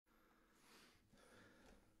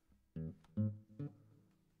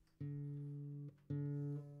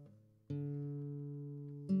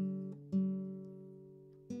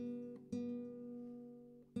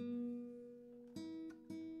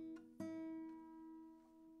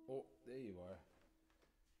Oh, there you are.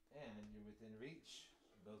 And you're within reach,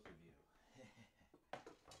 both of you.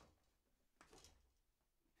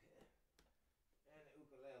 And the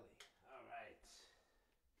ukulele. All right.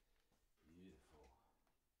 Beautiful.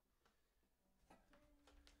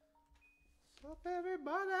 What's up,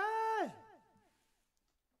 everybody?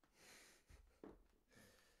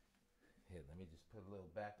 Here, let me just put a little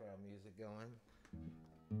background music going.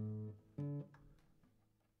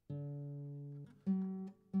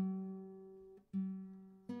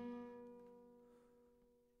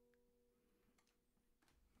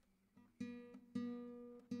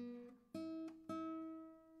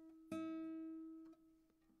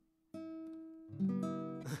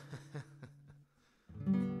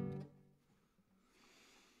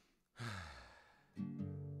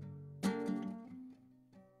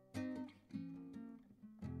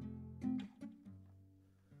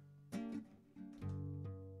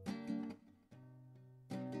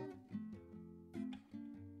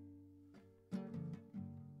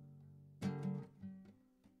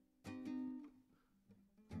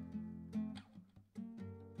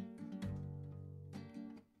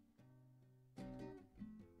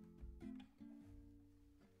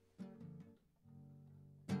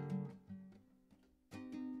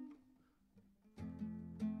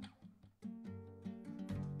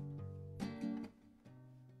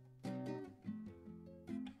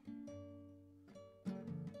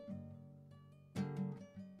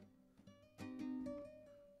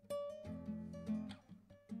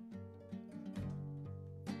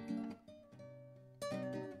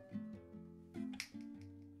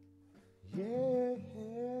 Yeah,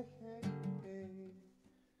 yeah, yeah.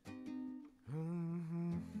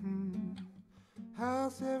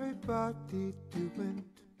 How's everybody doing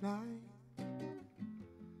tonight?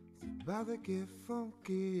 It's about to get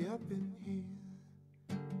funky up in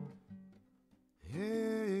here.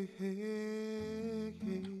 Hey, hey,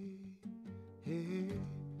 hey, hey.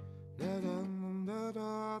 Da dum da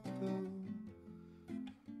da dum.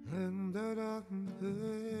 And da dum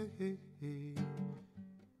hey, hey.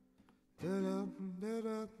 Da dum da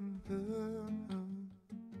dum dum.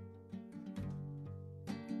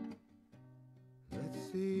 Let's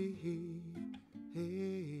see,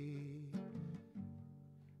 hey,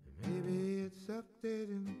 maybe it's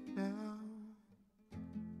updating now.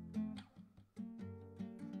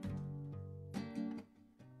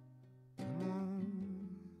 Come on,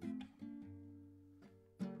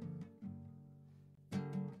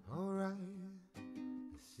 alright,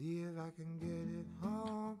 let's see if I can get it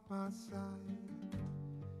on my side.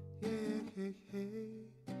 Yeah, hey, hey,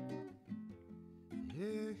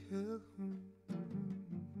 yeah,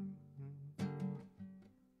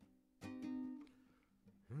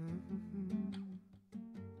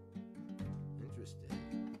 Interesting.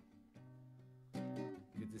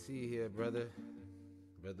 Good to see you here, brother.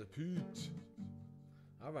 Brother Pete.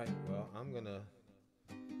 All right, well, I'm gonna,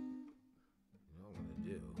 you know what I'm gonna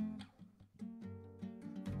do.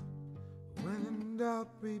 When in doubt,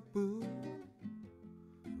 reboot.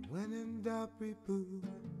 When in doubt, reboot.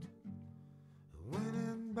 When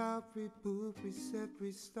in doubt, reboot, reset,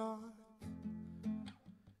 restart.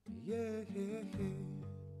 Yeah, yeah, yeah.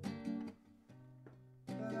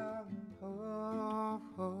 Oh,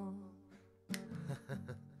 oh.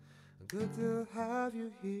 Good to have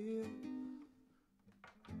you here.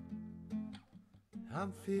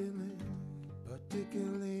 I'm feeling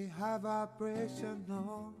particularly high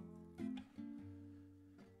vibrational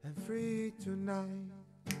and free tonight.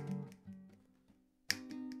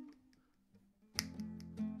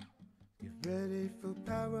 Get ready for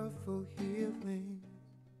powerful healing.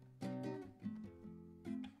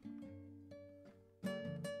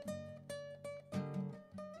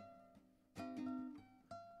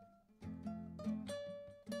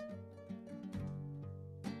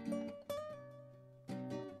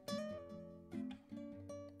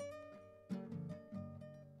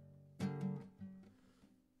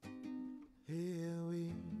 Here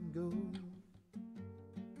we go.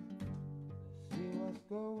 Let's see what's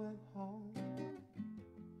going on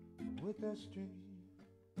with the stream.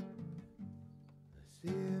 Let's see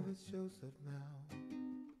if it shows up now.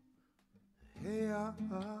 Hey, oh,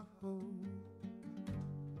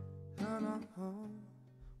 I don't know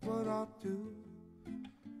what I'll do.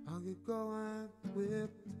 I'll get going with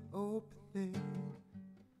the opening.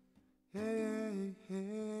 Hey,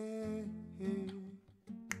 hey, hey.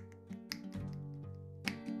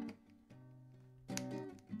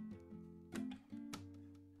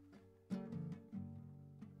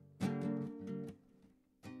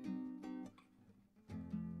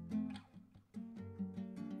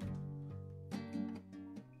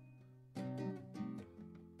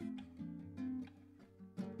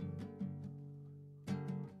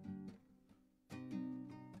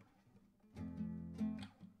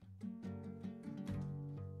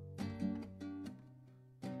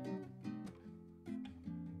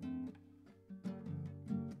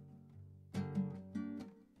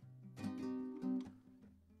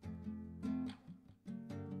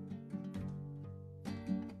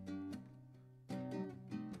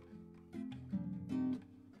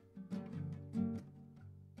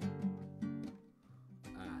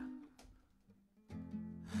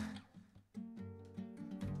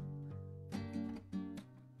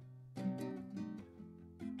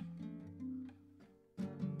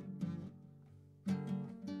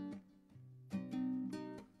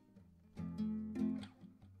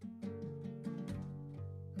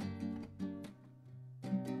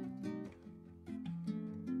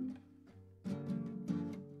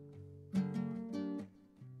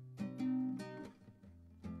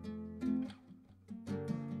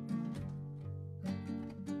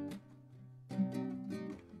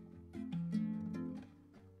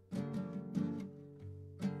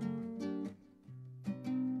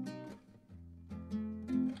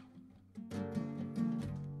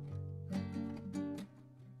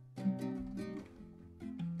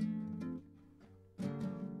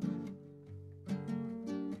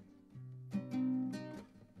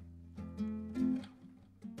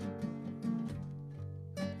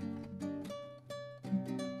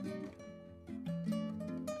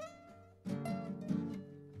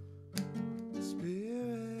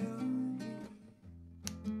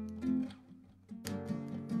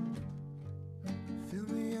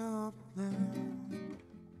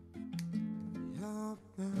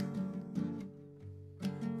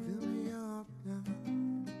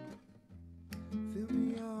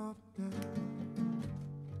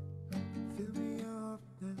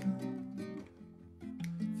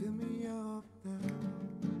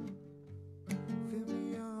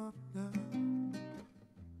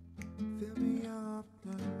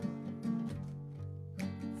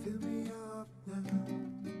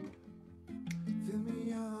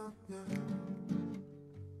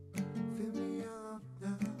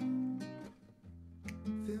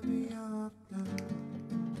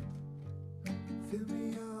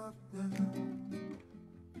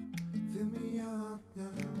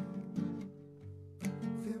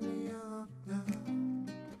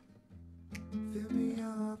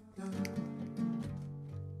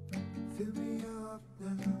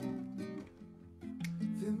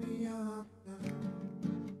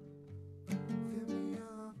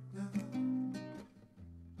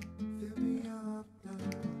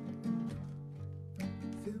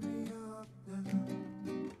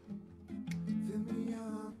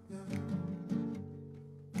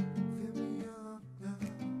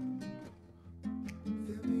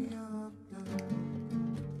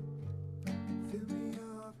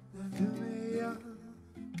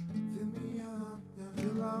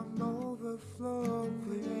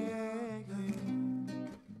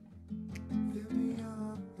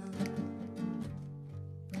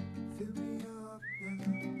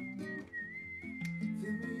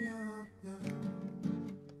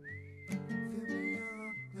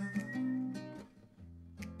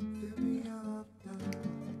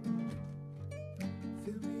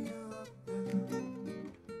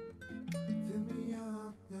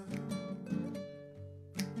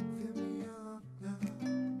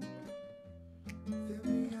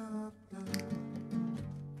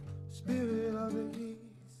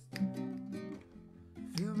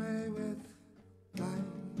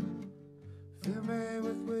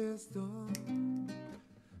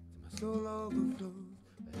 overflows.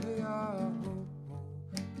 Hey, oh,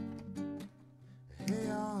 hey,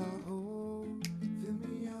 oh, fill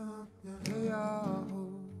me up now. Hey,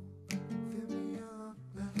 oh, fill me up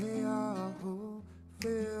now. Hey, oh,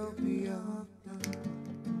 fill me up now.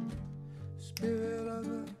 Spirit of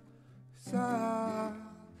the side,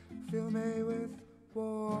 fill me with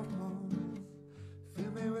warmth,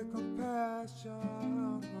 fill me with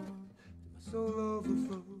compassion, till my soul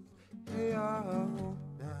overflows. Hey, oh,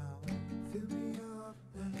 now, fill me up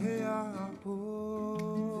now. Hey,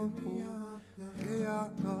 oh, fill me up now. Hey, oh,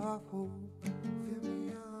 fill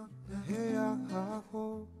me up now. Hey,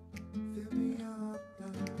 oh, fill me up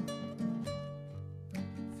now.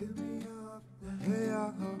 Fill me up now. Hey, oh,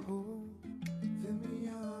 fill me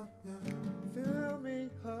up now. Fill me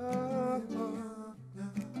up now.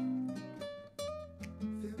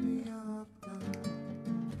 Fill me up now.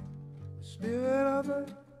 Spirit of the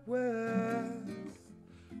West,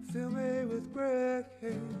 fill me with grace,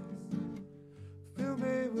 fill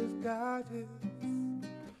me with guidance, till my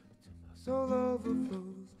soul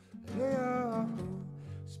overflows. Hey, oh,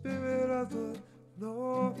 Spirit of the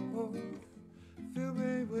North, fill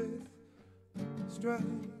me with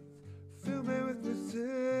strength, fill me with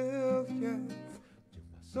resilience, till my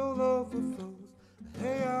soul overflows.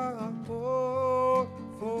 Hey, oh,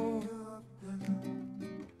 fill me up now.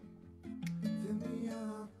 Fill me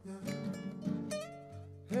up now.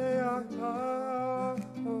 Hey, oh,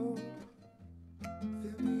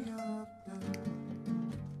 fill me up now.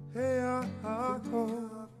 Hey, oh, fill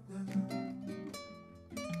me up now.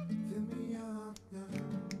 Fill me up now.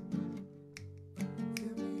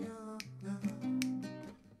 Fill me up now.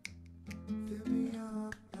 Fill me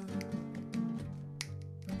up now.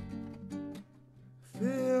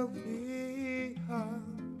 Fill me up.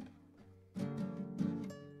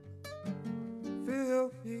 Fill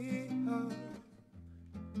me up.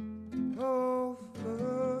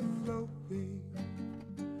 Overflowing,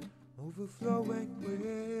 overflowing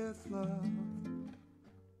with love.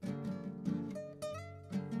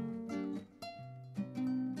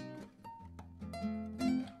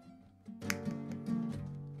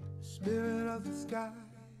 Spirit of the sky,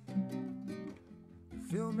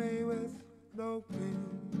 fill me with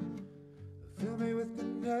knowing, fill me with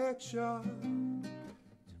connection,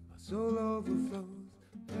 till my soul overflows.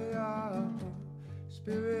 Hey, oh,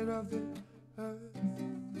 Spirit of the earth,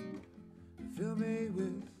 fill me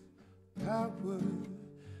with power,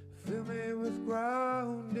 fill me with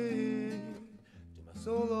grounding, till my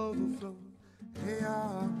soul overflows. Hey,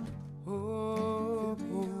 oh,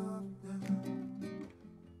 fill me up now.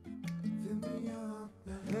 Fill me up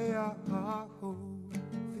now. Hey, oh, fill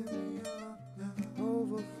me up now.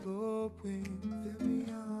 Overflowing, fill me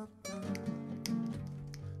up now.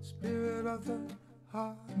 Spirit of the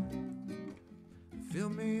heart, fill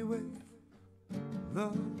me with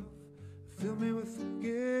love, fill me with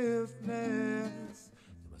forgiveness,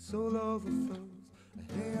 till my soul overflows.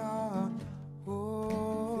 Hey, oh,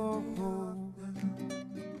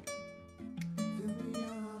 fill me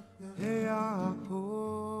up now. Hey, oh,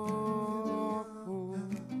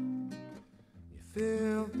 you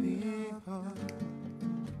fill me up,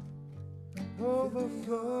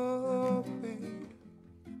 overflowing,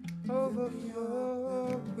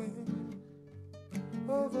 overflowing,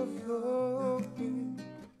 overflowing,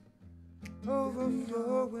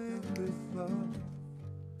 overflowing with love,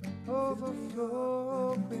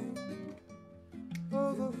 overflowing,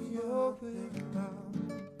 overflowing now,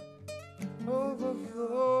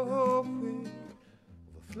 overflowing,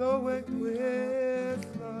 overflowing with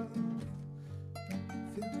love.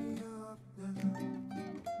 Fill me up now.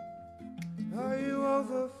 Are you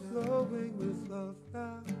overflowing with love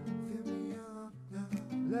now? Fill me up now.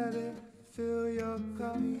 Let it fill your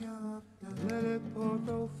cup, let it pour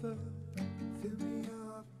over. Fill me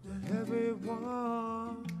up now.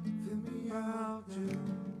 Everyone, fill me around you.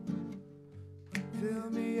 Fill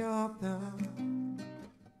me up now.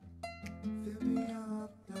 Fill me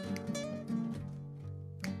up now.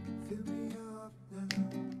 Fill me up now.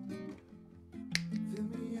 Fill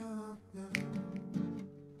me up now.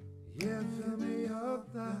 Yeah, fill me up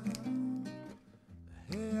now.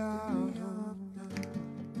 Hey, oh,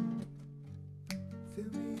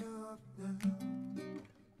 fill me up now.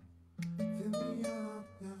 Fill me up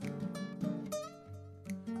now.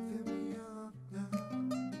 Fill me up now. Fill me up now.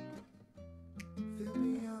 Fill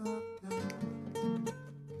me up now.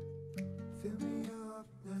 Fill me up.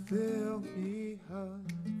 Fill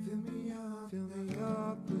me up. Fill me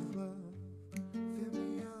up with love. Fill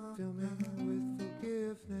me up. Fill me with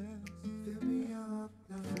forgiveness. Fill me up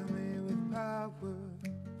now. Fill me with power.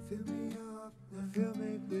 Fill me up now. Fill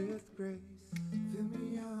me with grace. Fill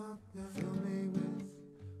me up now. Fill me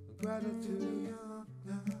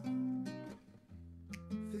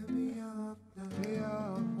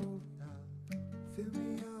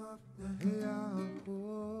Hey,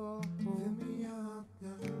 oh, fill me up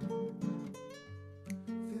now.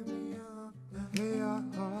 Fill me up now. Hey,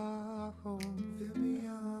 oh, fill me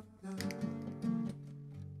up now.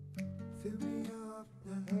 Fill me up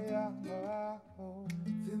now. Hey, oh,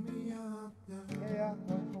 fill me up now. Hey,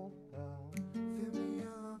 oh, fill me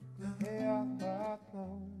up now. Hey,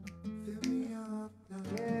 oh, fill me up now.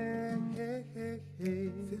 Yeah, hey, hey, hey,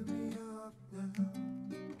 fill me up now.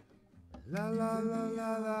 La la la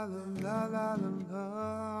la la la la la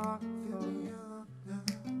la. Fill me up now.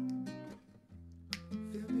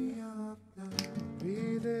 Fill me up now.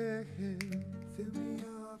 Breathe in. Fill me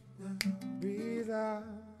up now. Breathe out.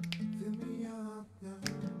 Fill me up now.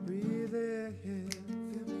 Breathe in.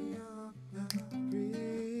 Fill me up now.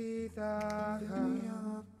 Breathe out. Fill me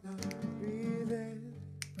up now. Breathe in.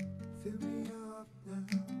 Fill me up now.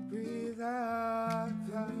 Breathe out.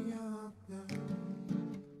 Fill me up now.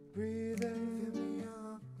 Breathe in. Fill me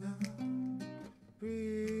up now.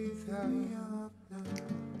 Breathe out. Fill me up now.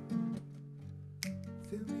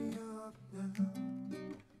 Fill me up now.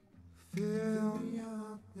 Fill me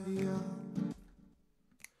up now.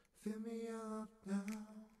 Fill me up now.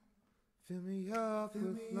 Fill me up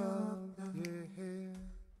with love. Yeah.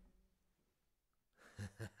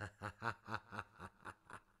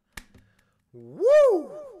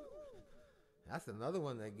 Woo! That's another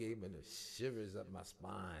one that gave me the shivers up my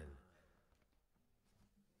spine.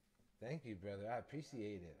 Thank you, brother. I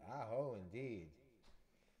appreciate it. Aho, indeed.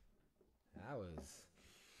 That was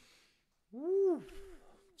woo,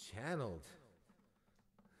 channeled.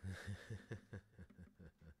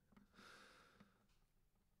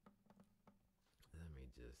 Let me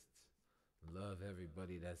just love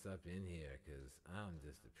everybody that's up in here, because I'm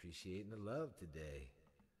just appreciating the love today.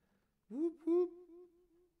 Whoop, whoop.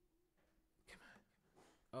 Come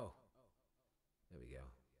on. Oh, there we go.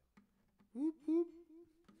 Whoop, whoop.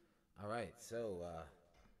 All right, so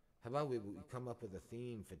how about we come up with a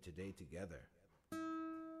theme for today together?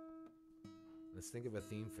 Let's think of a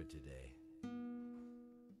theme for today.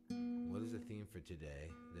 What is a theme for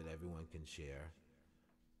today that everyone can share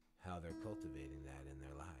how they're cultivating that in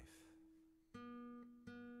their life?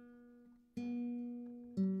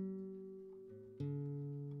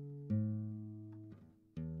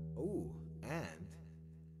 Oh, and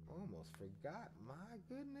almost forgot, my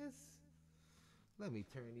goodness. Let me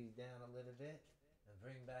turn these down a little bit and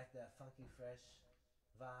bring back that funky fresh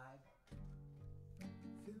vibe.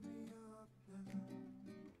 Fill me up now.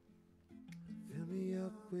 Fill me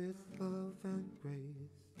up with love and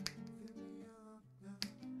grace. Fill me up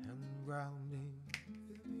now. And grounding.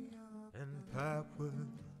 Fill me up and power.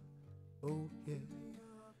 Oh yeah.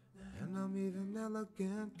 And I'm even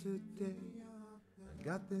elegant today. I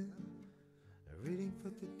got the reading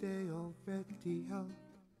for today already out.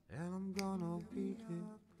 And I'm gonna read it.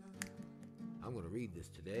 I'm gonna read this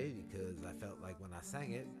today because I felt like when I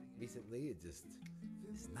sang it recently, it's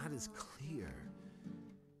not as clear.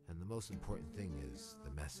 And the most important thing is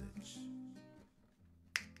the message.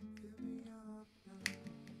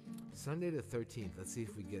 Sunday the 13th, let's see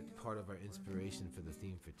if we get part of our inspiration for the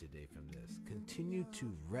theme for today from this. Continue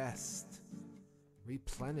to rest,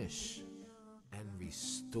 replenish, and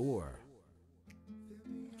restore.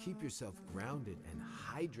 Keep yourself grounded and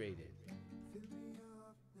hydrated.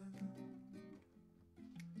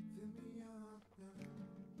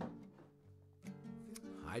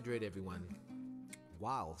 Hydrate, everyone,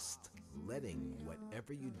 whilst letting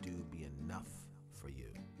whatever you do be enough for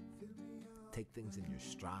you. Take things in your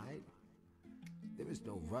stride. There is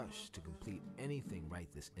no rush to complete anything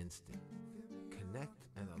right this instant. Connect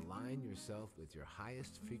and align yourself with your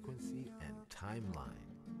highest frequency and timeline.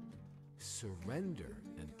 Surrender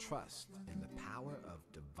and trust in the power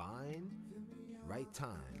of divine right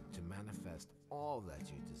time to manifest all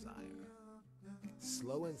that you desire.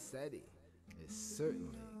 Slow and steady is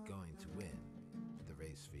certainly going to win the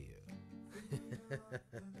race for you.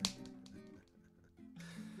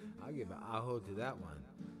 I'll give an aho to that one.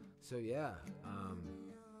 So yeah,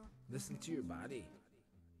 listen to your body.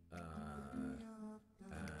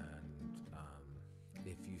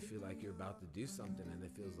 If you feel like you're about to do something and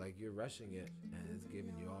it feels like you're rushing it and it's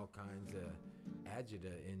giving you all kinds of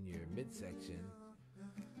agita in your midsection,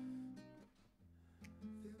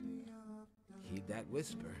 heed that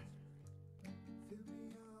whisper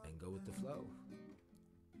and go with the flow.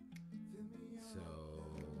 So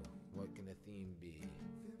what can a theme be?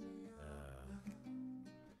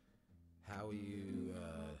 How are you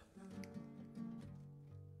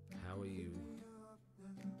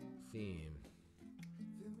theme?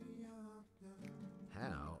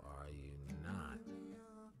 How are you not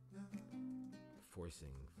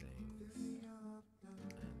forcing things and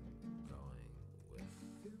going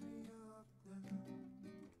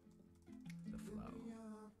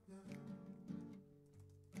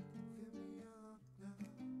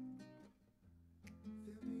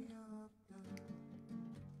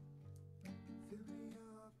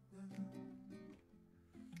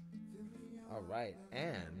right,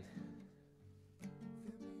 and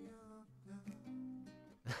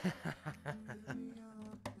and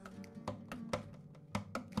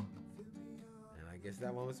I guess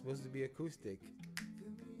that one was supposed to be acoustic.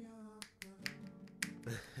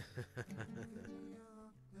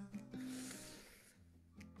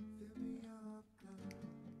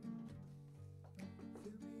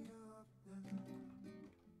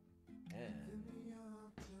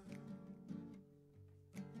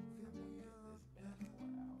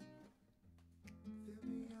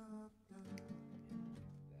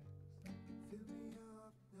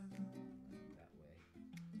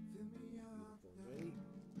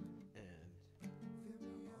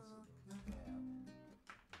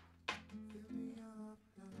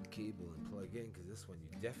 Cable and plug in, because this one you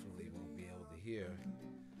definitely won't be able to hear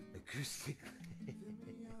acoustically.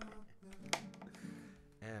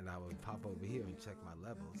 And I would pop over here and check my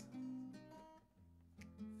levels.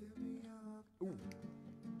 Ooh.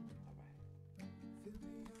 All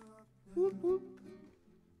right. Whoop, whoop.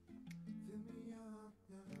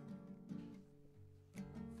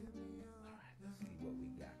 All right, let's see what we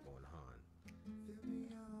got going on.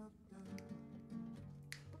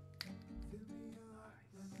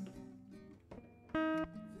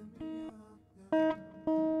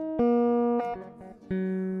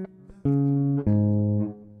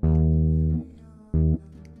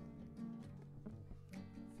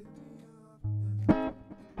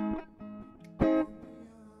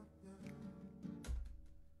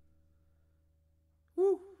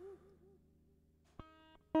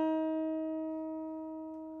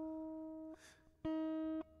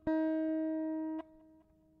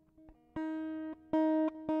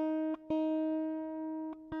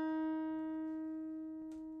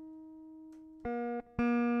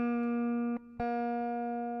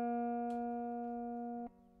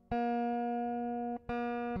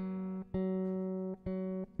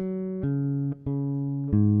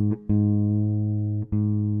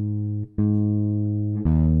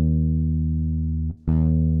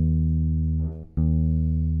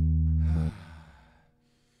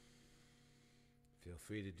 Feel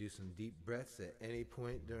free to do some deep breaths at any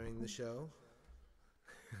point during the show.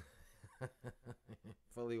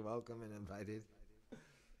 Fully welcome and invited.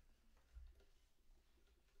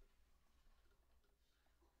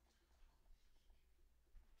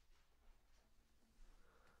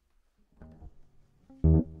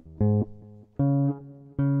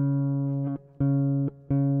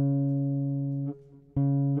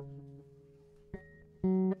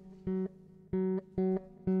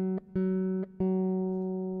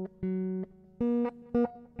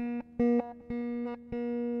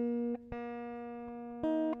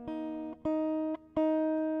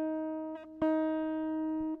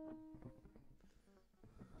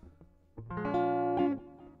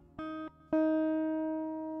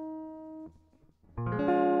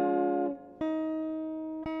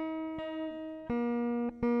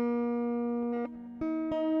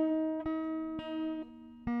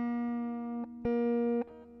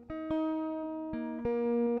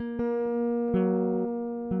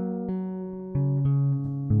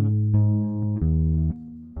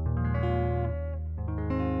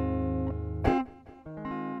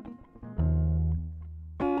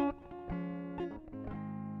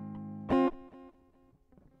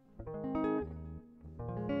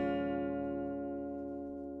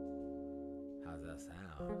 How's that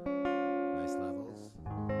sound? Nice levels.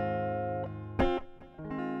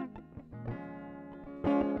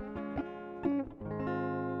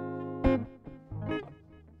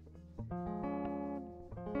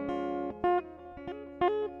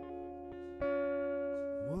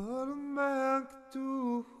 What a man could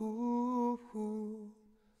do,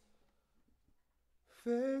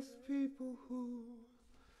 face people who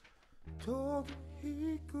told him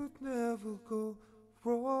he could never go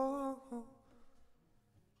wrong.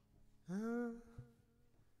 I'm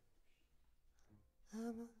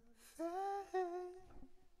afraid.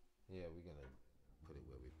 Yeah, we're gonna put it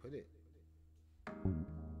where we put it.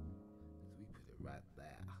 We put it right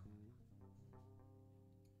there.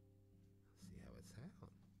 See how it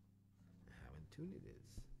sounds and how in tune it is.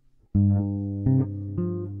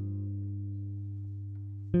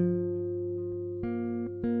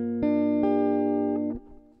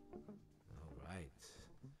 All right.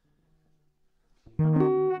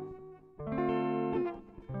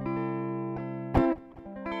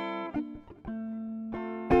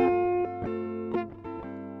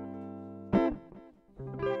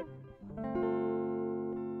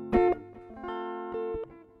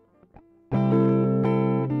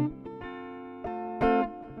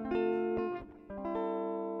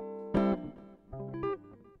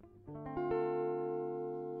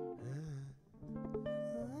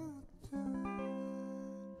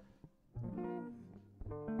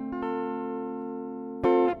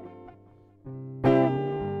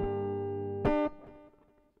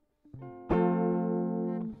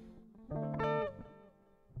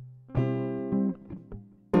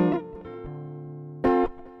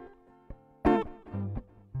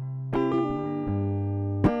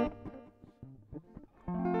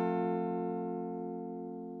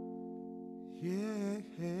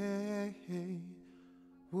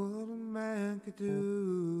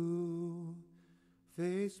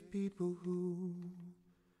 people who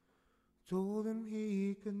told him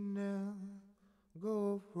he could never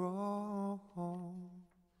go wrong.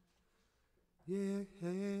 Yeah,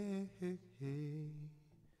 hey, hey, hey.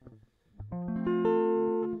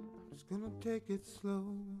 I'm just gonna take it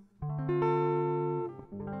slow.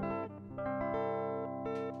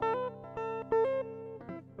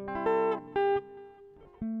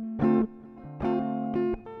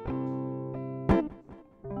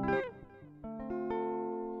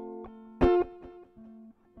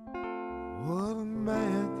 What a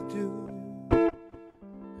man could do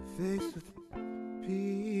faced with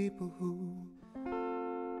people who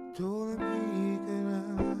told him he could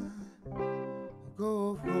not go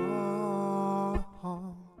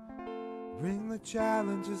wrong. Bring the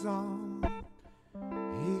challenges on,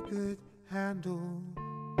 he could handle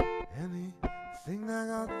anything that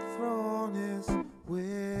got thrown his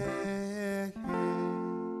way.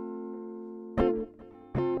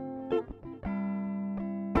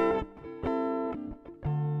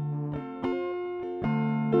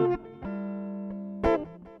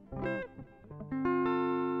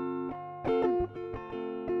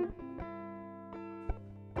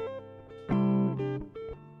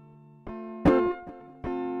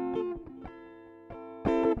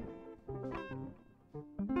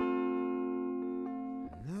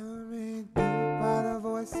 By the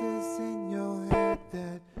voices in your head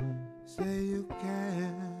that say you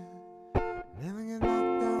can, never get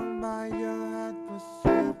knocked down by your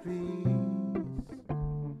adversaries.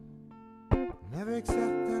 Never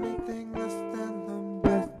accept anything less than the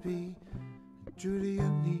best. Be true to your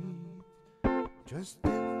need. Trust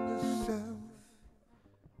in yourself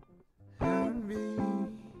and be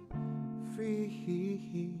free.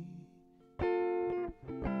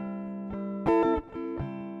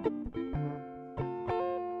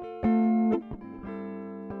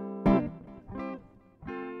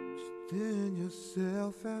 In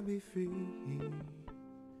yourself and be free.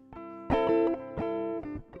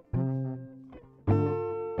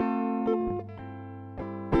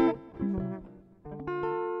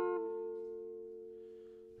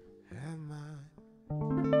 Have my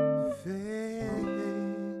victory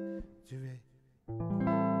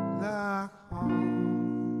like home.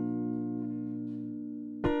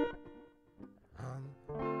 I'm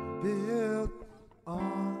built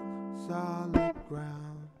on solid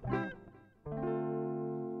ground.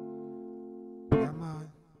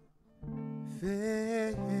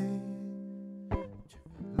 Faith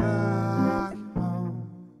like home.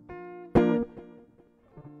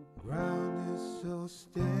 Ground is so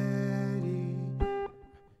steady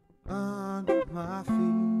under my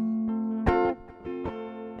feet.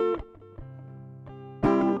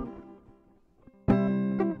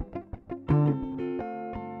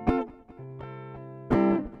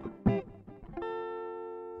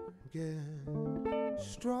 Getting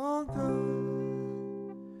stronger,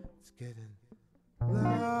 it's getting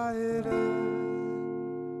lighter.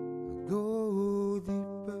 I go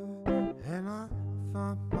deeper and I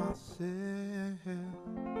find myself.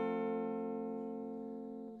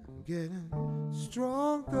 I'm getting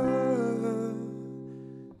stronger,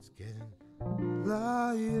 it's getting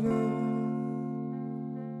lighter.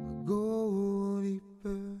 I go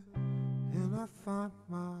deeper and I find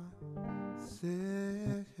myself.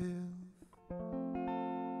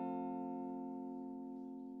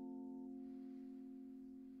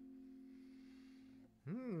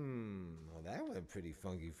 Well, that went pretty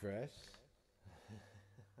funky fresh.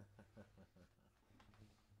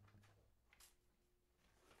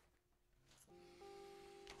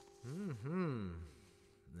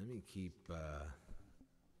 Let me keep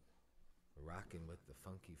rocking with the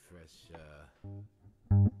funky fresh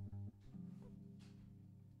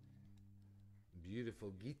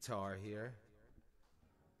beautiful guitar here.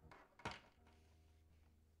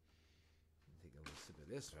 Take a little sip of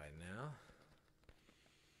this right now.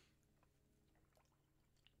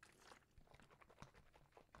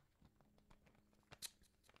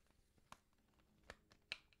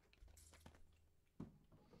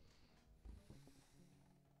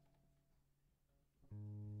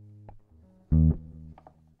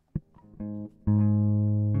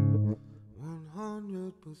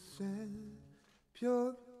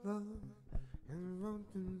 Pure love and round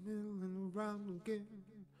and mill and around again.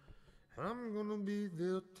 I'm gonna be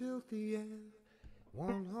there till the end.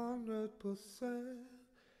 100%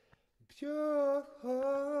 pure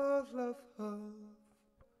love.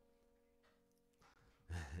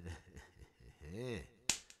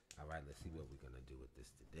 All right, let's see what we're gonna do with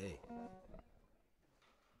this today.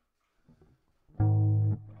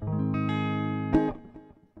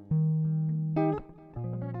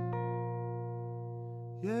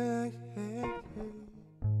 Yeah. hey, hey, hey.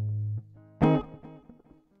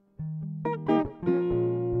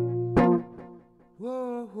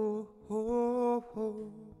 Whoa, whoa, whoa,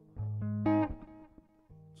 whoa.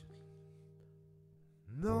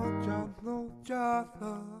 No job, no job,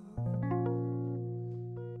 love.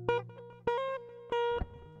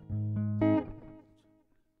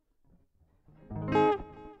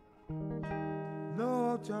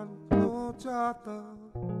 No job, no job, love.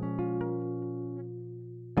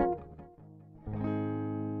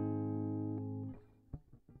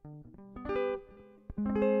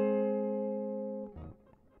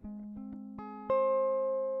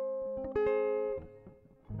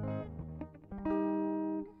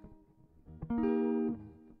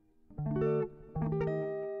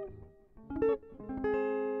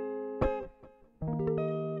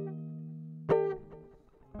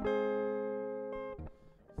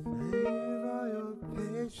 Favor your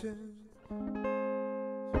patience.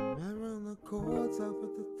 Remembering the chords up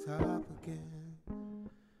at the top again.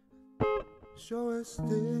 Sure is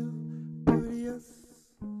still beauteous.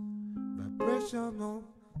 Vibrational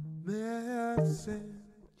medicine.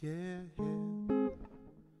 Yeah, yeah.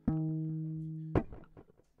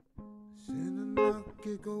 Sending out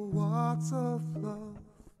gigawatts of love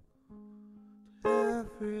to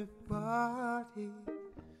everybody.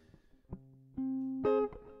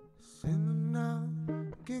 Sending out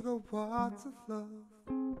gigawatts of love.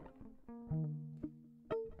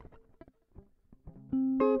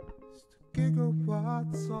 It's the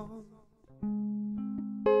gigawatts of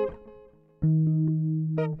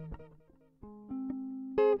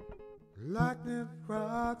lightning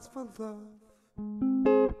rods for love.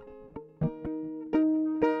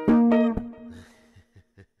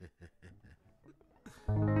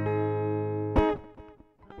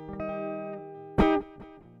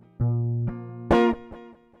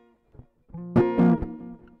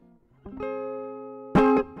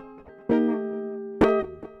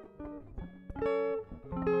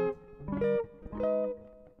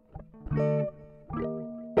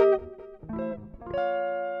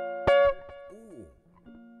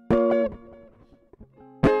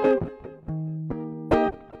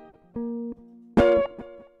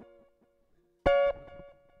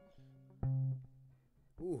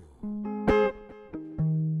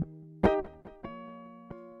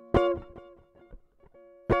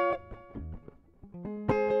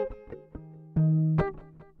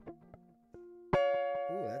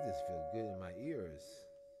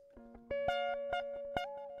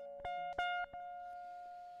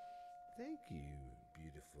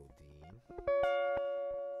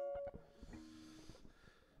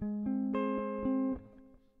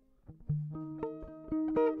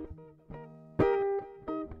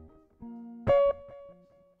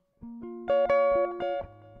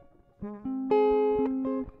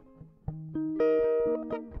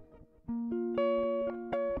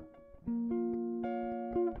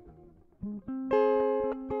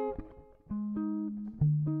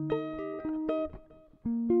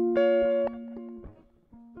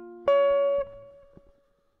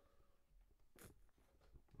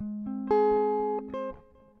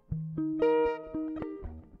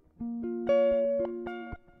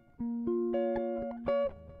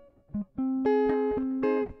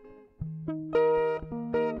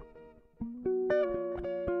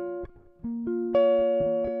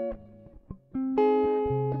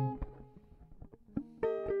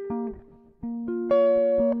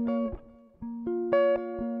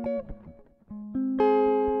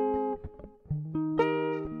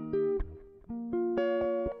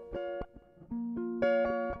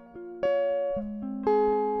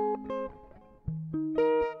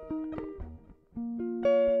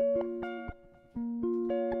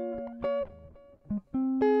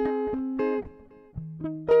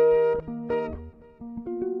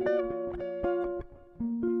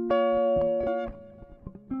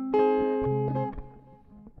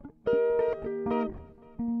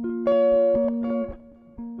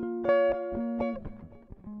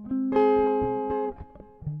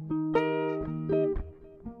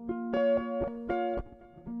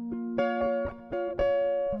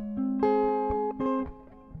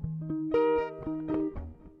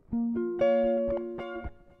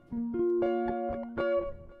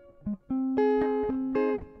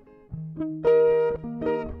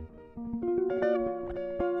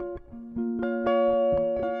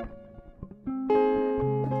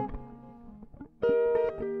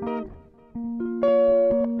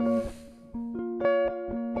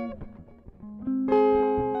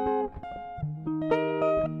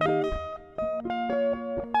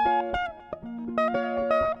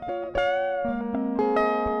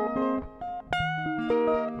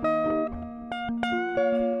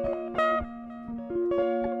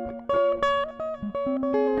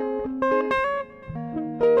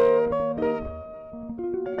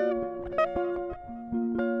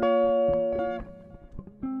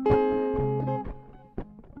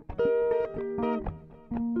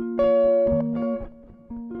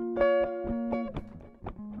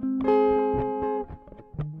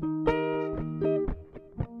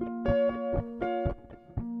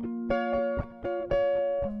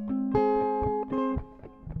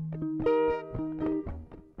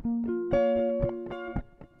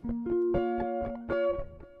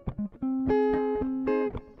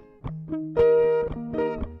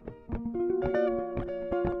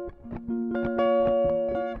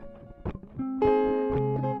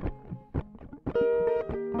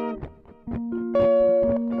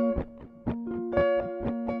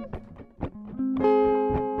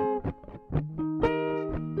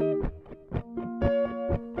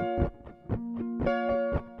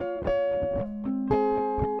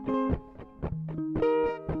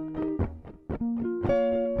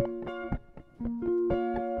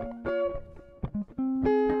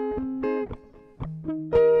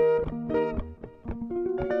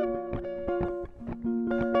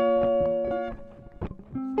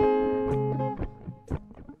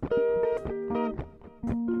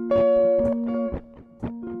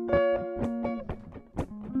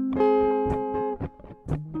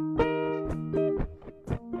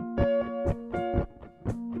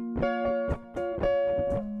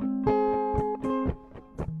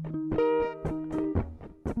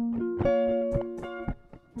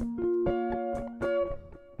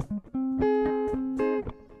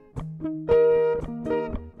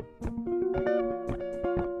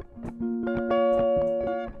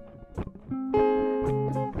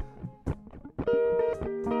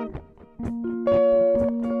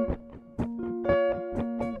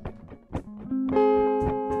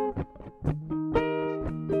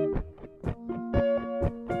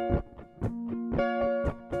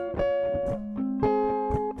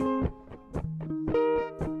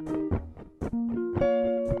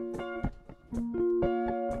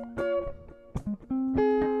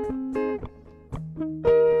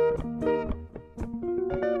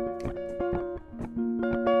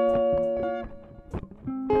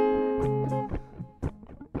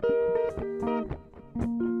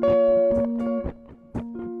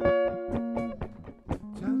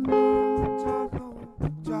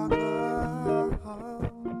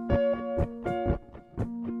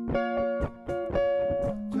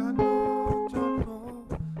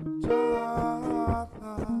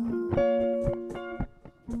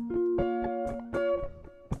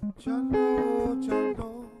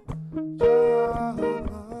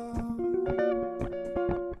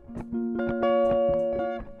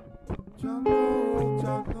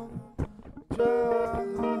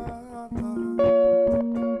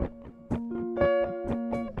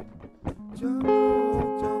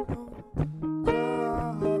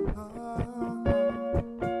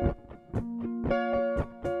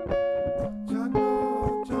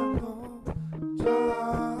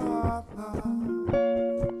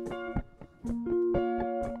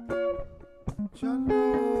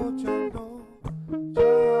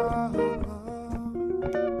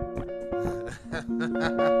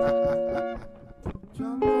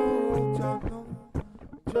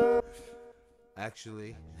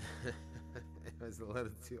 Actually, it was a little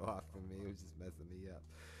too off for me. It was just messing me up.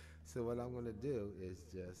 So what I'm gonna do is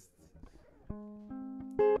just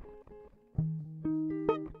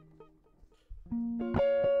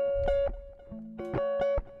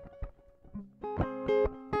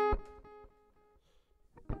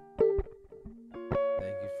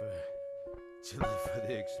thank you for chilling for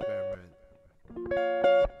the experiment.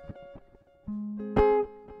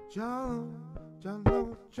 John, John,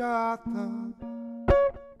 no, Jonathan.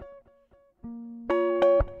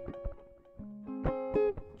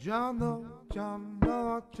 John, no, John,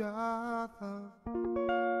 no, Jonathan.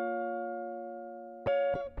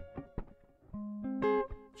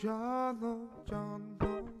 John, no, John, no,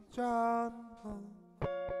 Jonathan.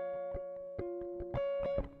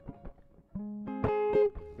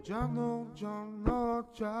 John, no, John, no,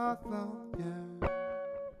 Jonathan, yeah.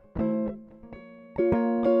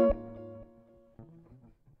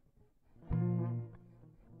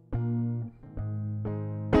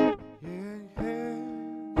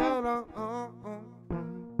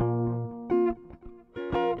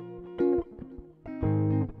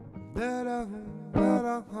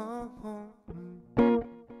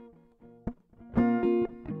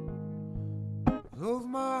 Close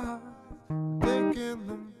my eyes, thinking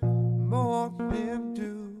the morning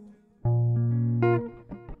dew.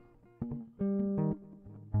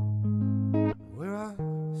 Where I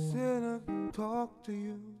sit and talk to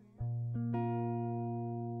you.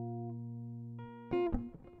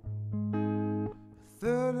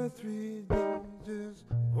 33 days just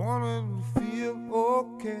wanting to feel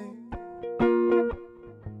okay.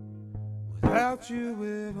 Without you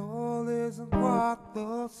it all isn't quite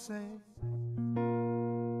the same.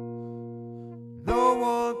 No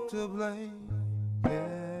one to blame,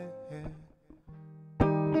 yeah, yeah.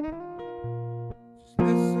 Just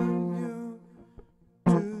missing you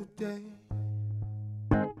today.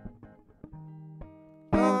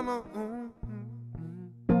 No, no,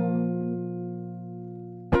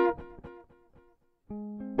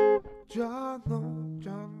 John, no,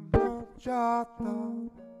 John, no, John, no.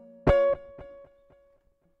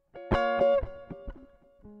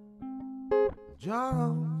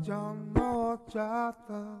 John, John, no, John,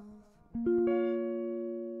 no.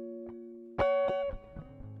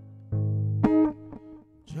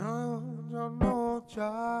 John, John, no,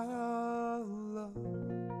 John, no.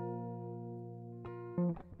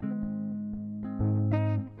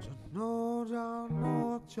 John, no, John,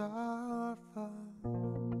 no, John, no.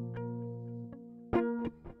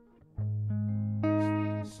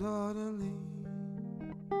 Suddenly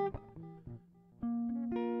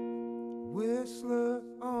whistler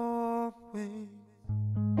on wings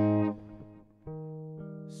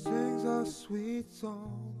sings a sweet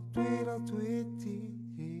song. Tweedle-tweety,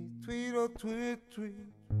 tweedle-tweet-tweet.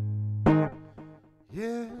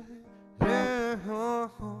 Yeah, yeah,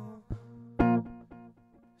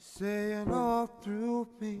 saying all through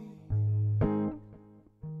me,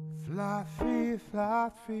 fly free, fly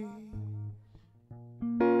free.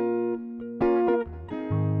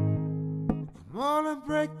 Come on and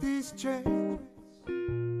break these chains.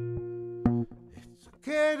 It's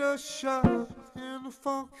okay to shine in a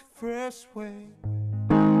funky, fresh way.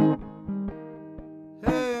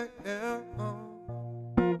 Hey, yeah,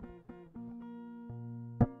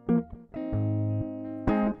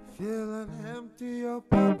 feeling empty, your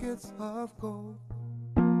pockets of gold.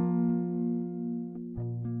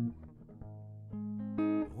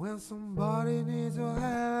 When somebody needs your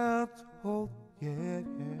hand to hold, yeah,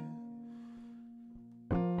 yeah.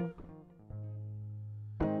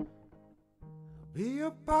 Be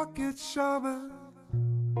your pocket shaman,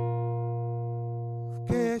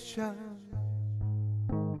 vacation.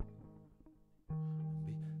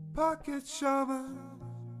 Be pocket shaman,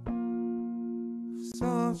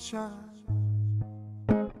 sunshine.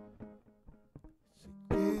 So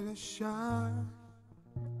get a shine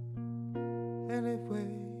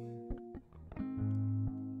anyway.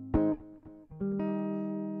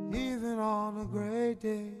 Even on a gray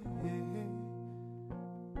day, it's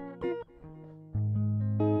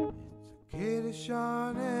okay to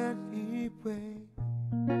shine anyway.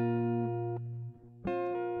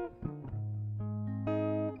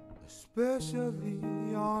 Especially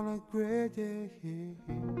on a gray day.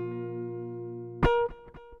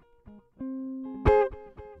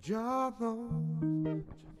 Jah knows,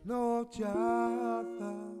 no Jah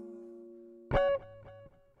knows.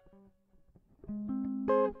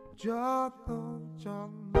 Jah knows, Jah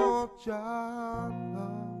knows, Jah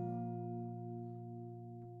knows.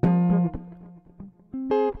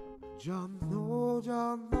 Jah knows,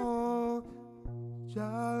 Jah knows,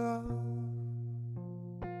 Jah knows.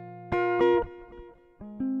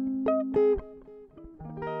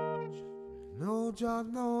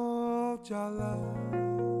 know your love.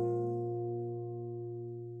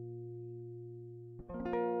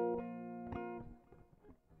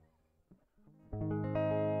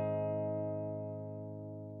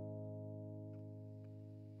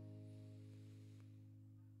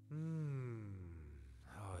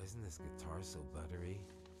 Oh, isn't this guitar so buttery?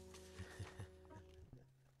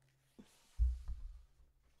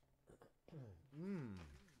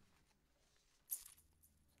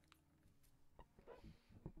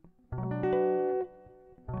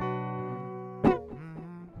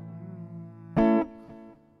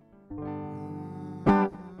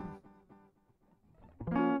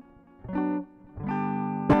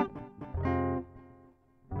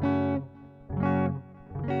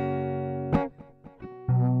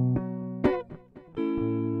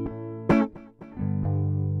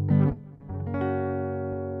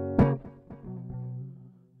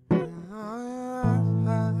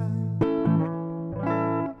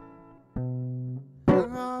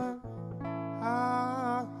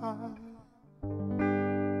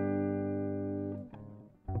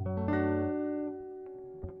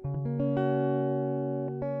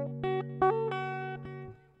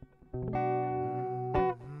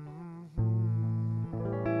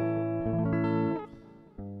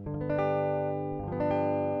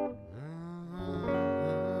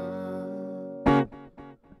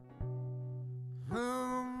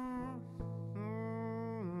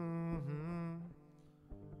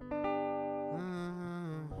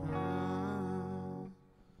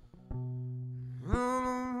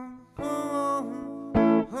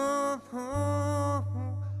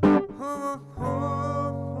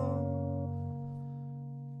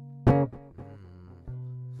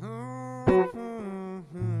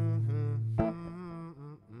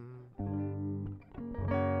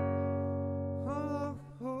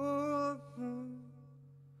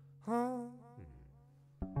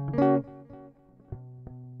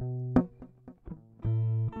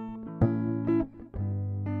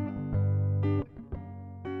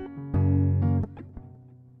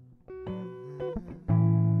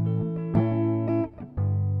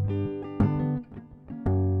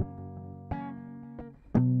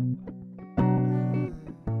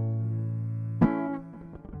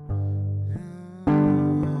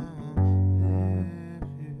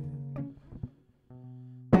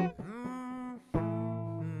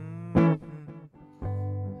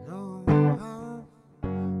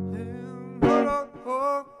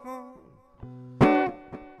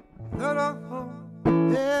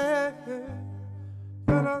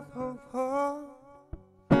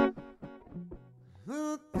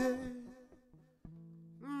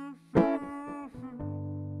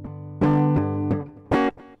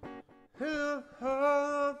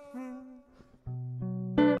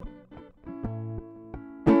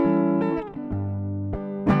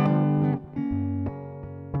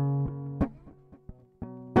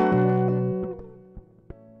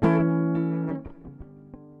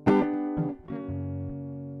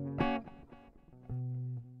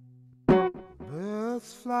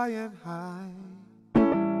 Birds flying high, you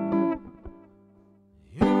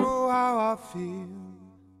know how I feel.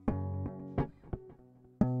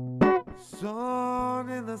 Sun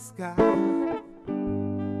in the sky,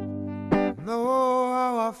 know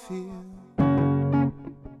how I feel.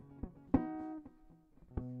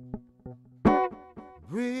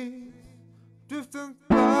 Breeze drifting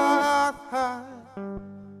by,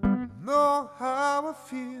 know how I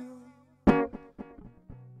feel.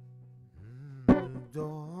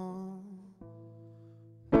 Dawn,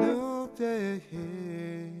 new day,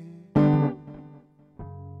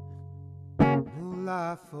 new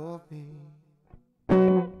life for me.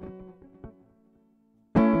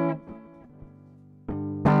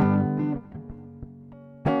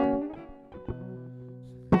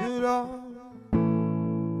 New dawn,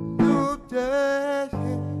 new day,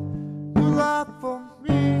 new life for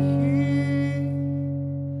me.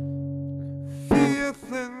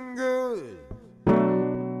 Feeling good.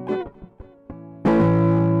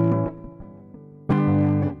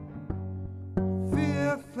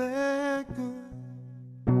 Feeling good.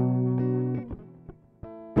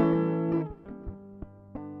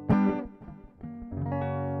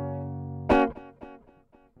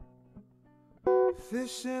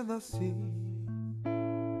 Fish in the sea,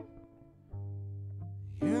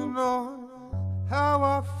 you know how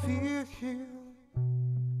I feel here.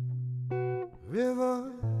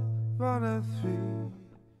 River running free,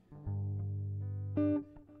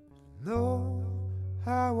 know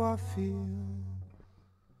how I feel.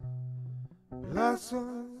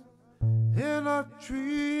 Blossom in a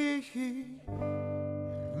tree,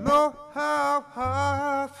 know how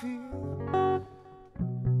I feel.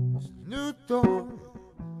 new dawn,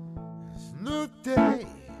 it's new day,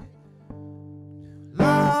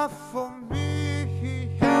 life for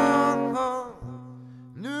me, yeah.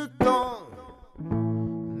 New dawn,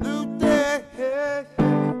 new day,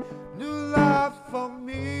 new life for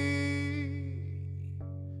me,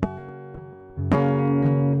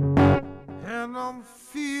 and I'm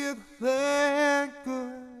feeling good.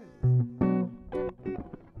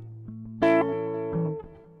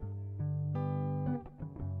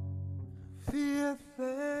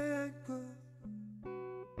 Feeling good.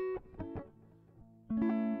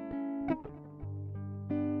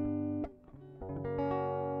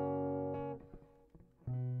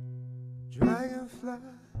 Dragonfly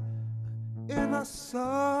in a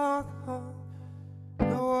sun.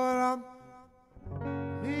 Know what I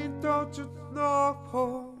mean, don't you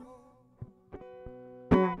know?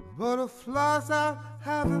 Butterflies out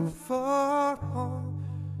having fun.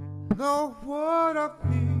 Know what I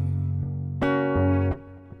mean.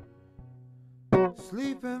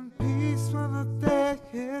 Sleep in peace when the day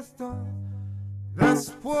is done. That's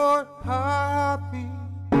what I mean.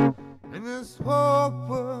 In this whole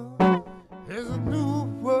world is a new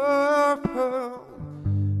world,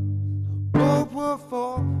 a world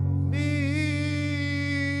for me.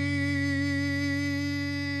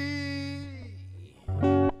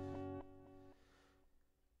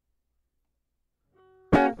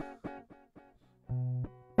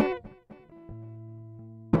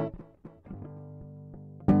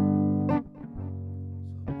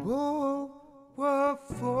 World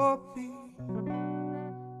for me.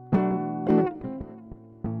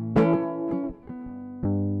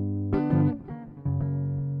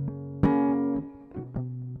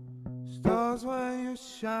 Stars when you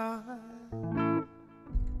shine,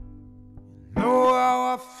 you know how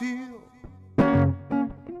I feel.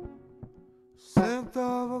 Scent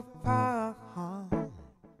of a pine,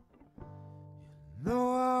 you know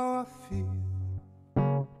how I feel.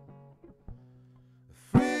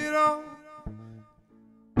 Freedom,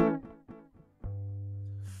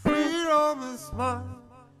 freedom is mine.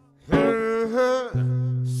 Hey, hey,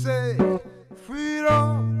 say freedom.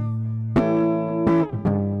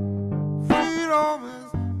 Freedom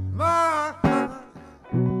is mine.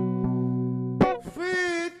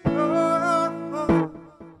 Freedom,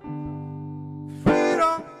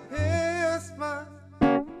 freedom is mine.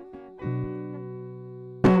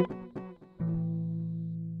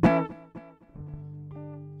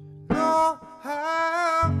 Know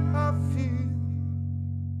how I feel.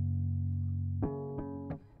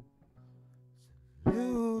 It's a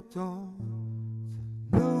new dawn,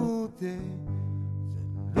 it's a new day,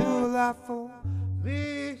 it's a new life for me.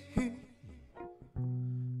 It's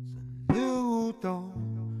a new dawn,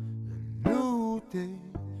 a new day,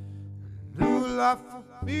 a new life for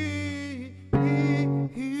me.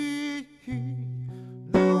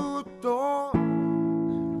 New dawn,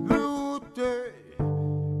 new day,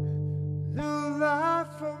 new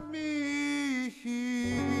life for me.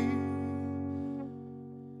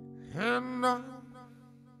 And I'm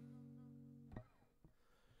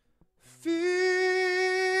feeling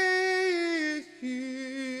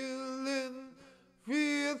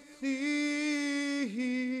really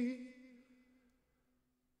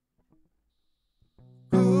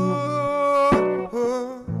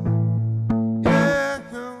good, yeah,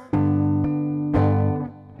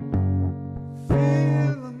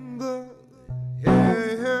 feeling good,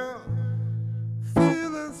 yeah,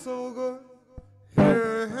 feeling so good,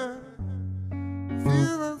 yeah,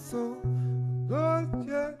 feeling so good,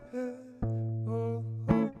 yeah. Oh,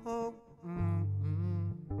 oh, oh,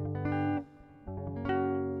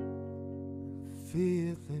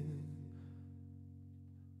 feeling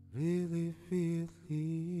really, really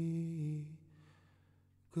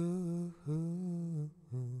good.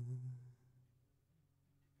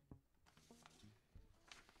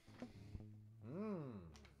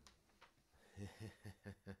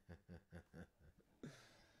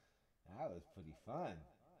 That was pretty fun.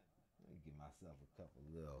 Let me give myself a couple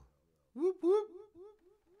little whoop whoop.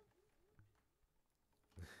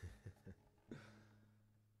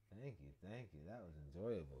 Thank you, thank you. That was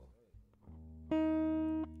enjoyable.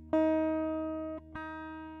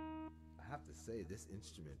 I have to say, this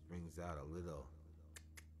instrument brings out a little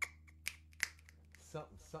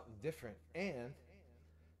something different, and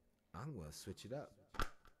I'm gonna switch it up.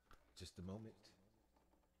 Just a moment.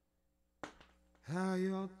 How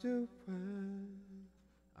y'all doing?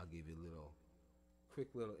 I'll give you a little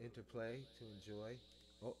quick little interplay to enjoy.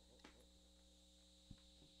 Oh,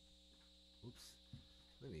 oops.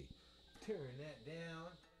 Let me turn that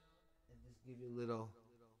down and just give you a little.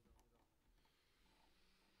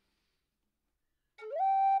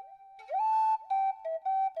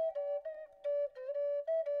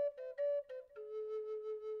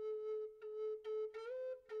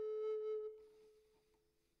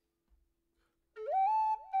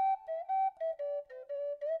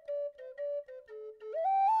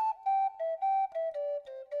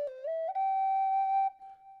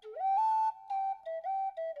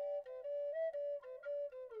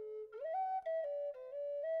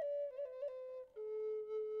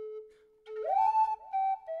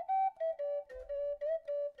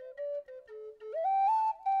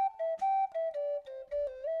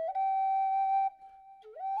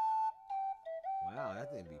 Wow,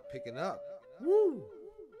 that thing be picking up. Woo!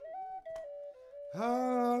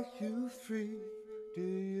 Are you free? Do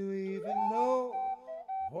you even know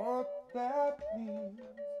what that means?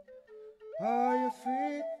 Are you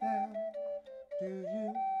free now? Do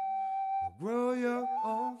you grow your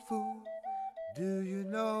own food? Do you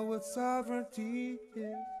know what sovereignty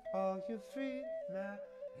is? Are you free now?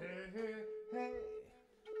 Hey, hey, hey.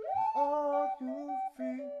 Are you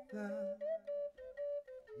free now?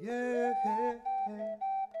 Yeah, hey, hey.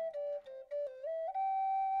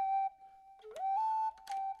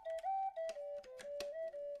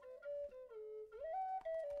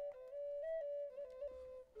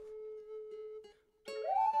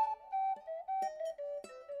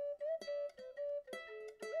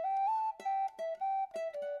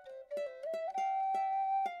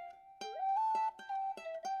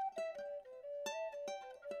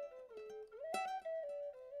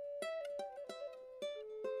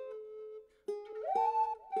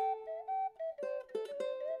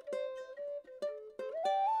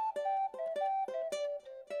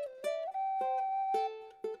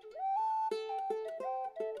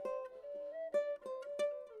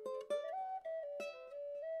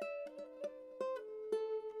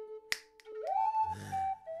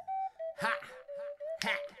 Ha!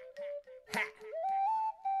 Ha! Ha!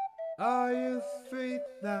 Are you free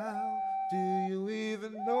now? Do you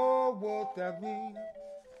even know what that means?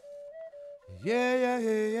 Yeah, yeah,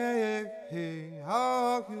 yeah, yeah, yeah, yeah.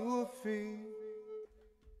 Are you free?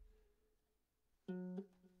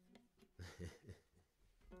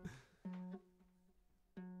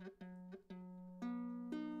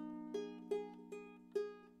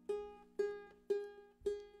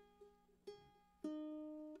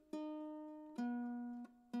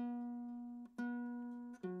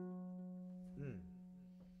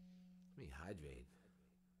 Let me hydrate.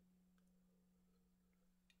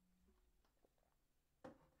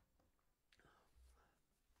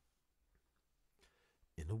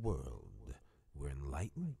 In a world where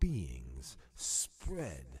enlightened beings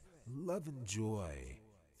spread love and joy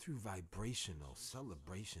through vibrational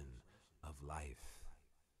celebration of life.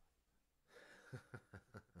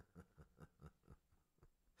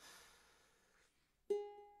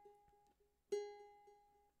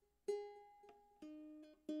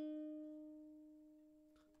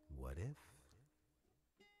 What if?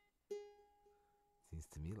 Seems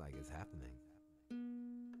to me like it's happening.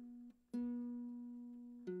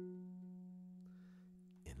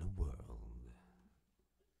 In a world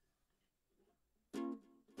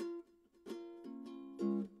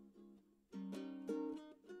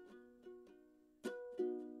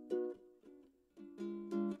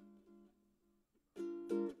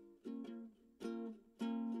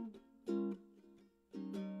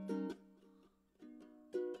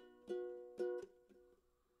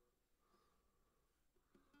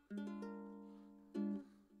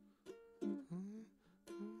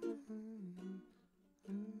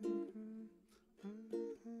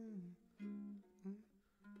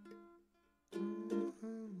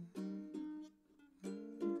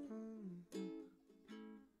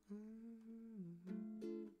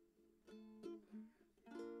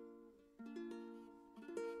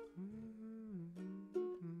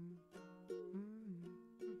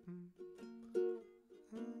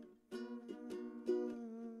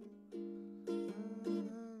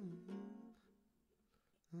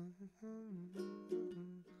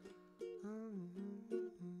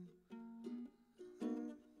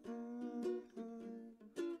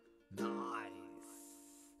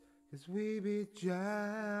Cause we be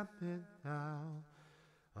jamming now.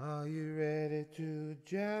 Are you ready to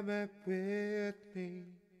jam it with me?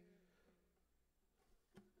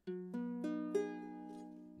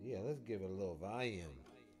 Yeah, let's give it a little volume.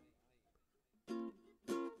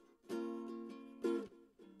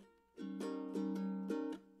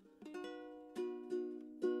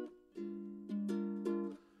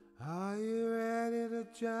 Are you ready to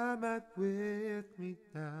jam it with me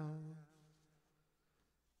now?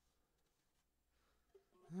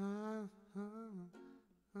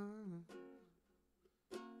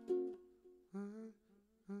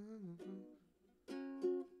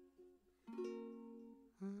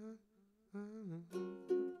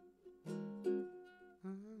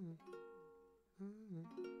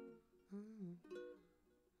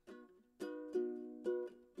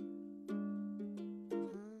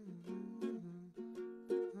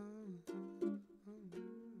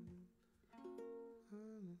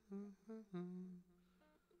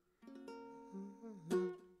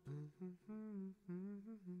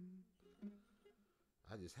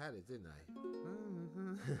 I just had it, didn't I?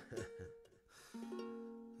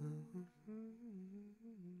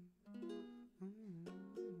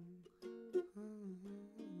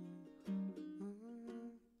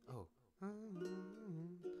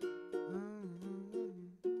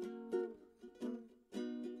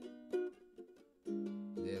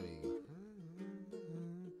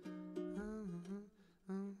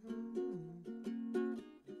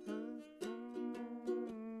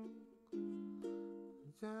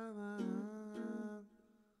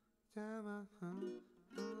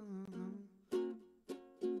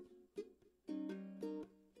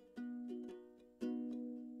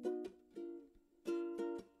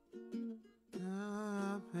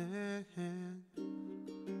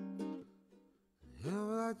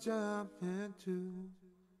 jump into.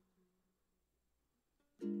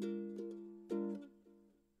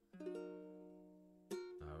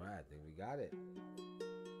 All right, I think we got it.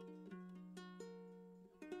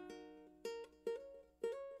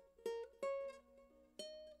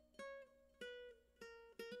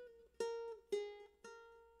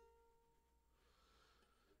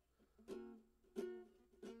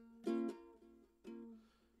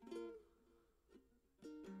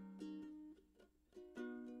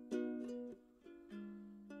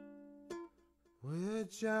 We're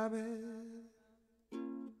jamming.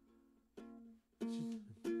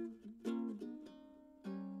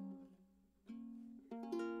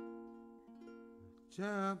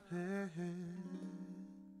 Jumping,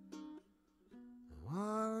 I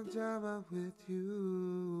wanna jump up with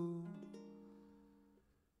you.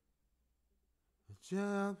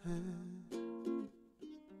 Jumping,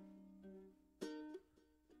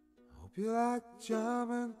 hope you like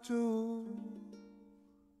jumping too.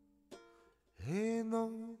 Ain't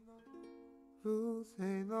no rules,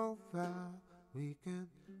 ain't no vow. We can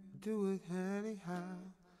do it anyhow.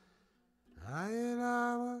 I and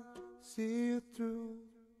I will see you through.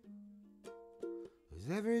 'Cause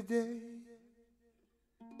every day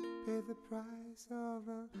pay the price of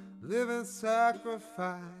a living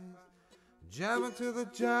sacrifice. Jamming till the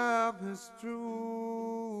jump is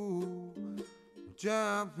through.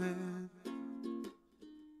 Jumping.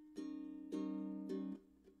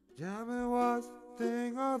 Jumping was a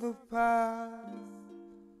thing of the past.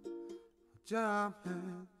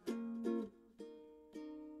 Jumping.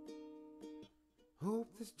 Hope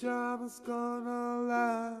this job is gonna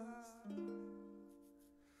last.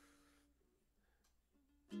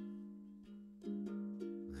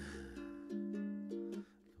 No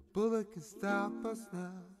bullet can stop us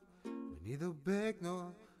now. We neither beg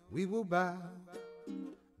nor we will bow.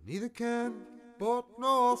 Neither can both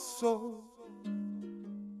nor soul.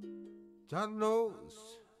 God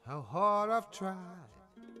knows how hard I've tried.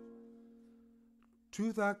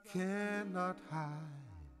 Truth I cannot hide.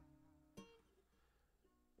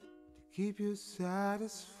 Keep you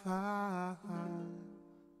satisfied.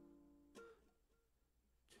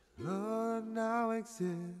 Love now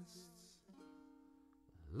exists.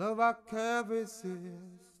 Love I can't resist.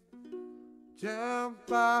 Jump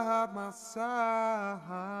by my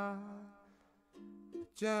side.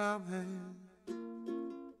 Jumping.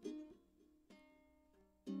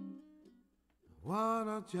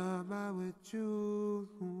 Wanna jump out with you.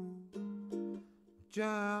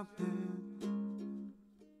 Jumping.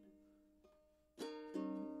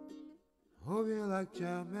 Hope you like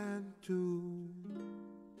jamming too.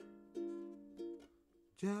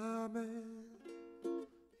 Jamming,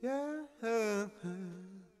 yeah. I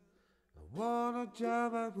wanna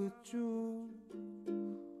jam out with you.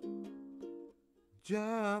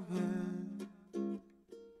 Jamming.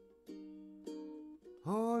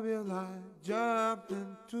 Hope you like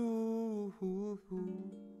jumping too.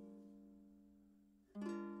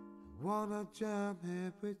 I wanna jam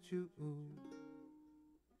here with you.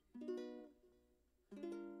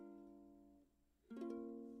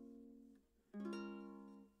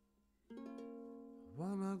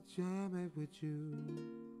 Wanna jam it with you.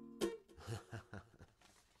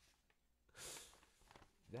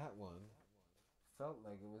 That one felt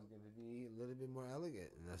like it was going to be a little bit more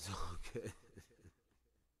elegant, and that's all good.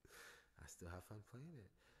 I still have fun playing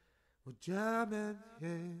it. Well, jamming,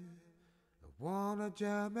 yeah. I wanna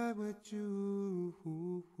jam it with you.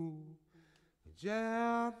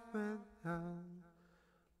 Jamming,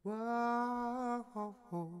 wow,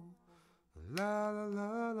 la la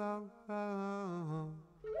la la la.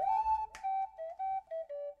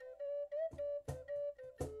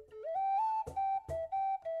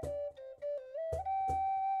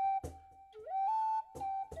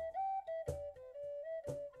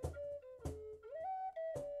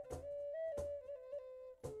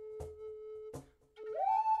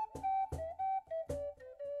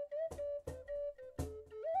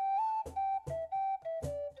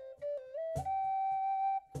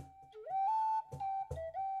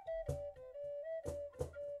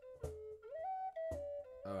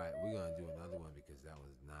 All right, we're going to do another one because that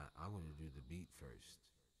was not. I'm going to do the beat first.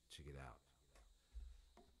 Check it out.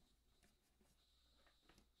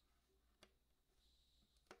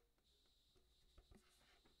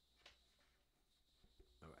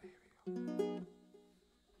 All right, here we go.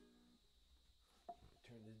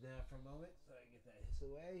 Turn this down for a moment so I get that hiss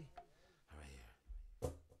away. All right, here.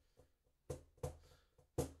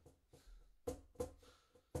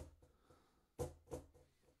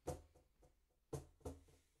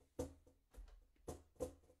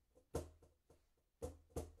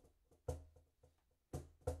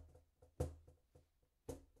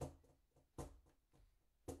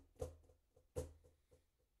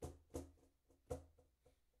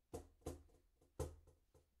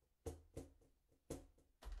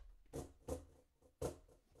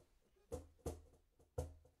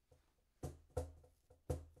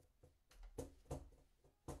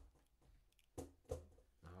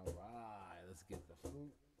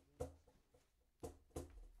 sleep.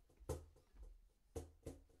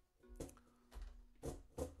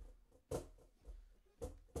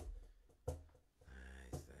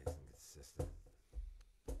 Nice and consistent.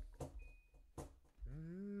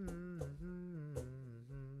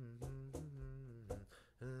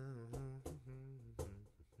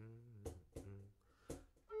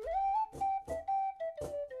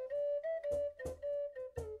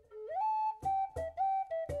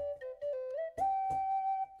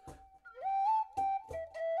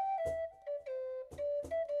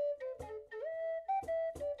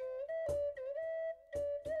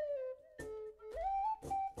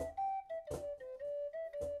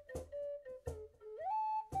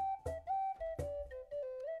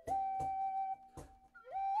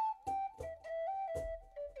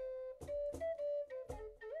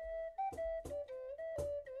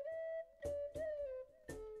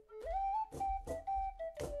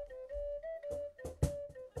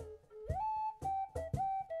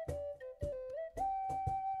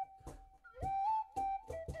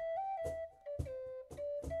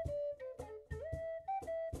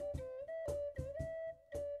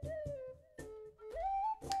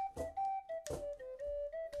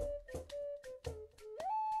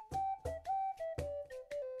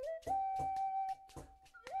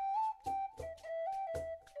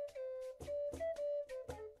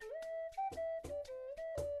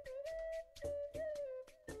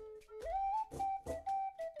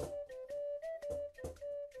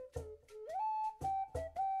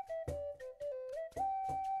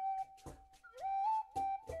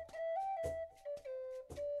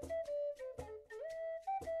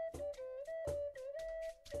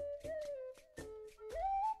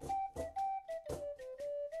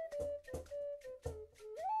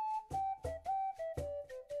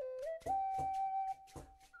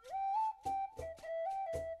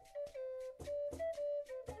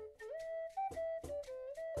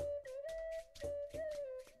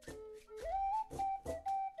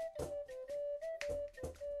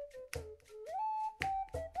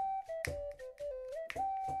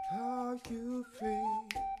 Are you free?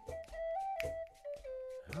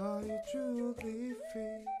 Are you truly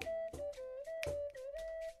free?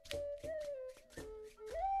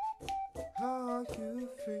 Are you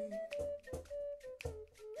free?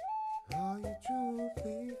 Are you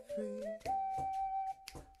truly free?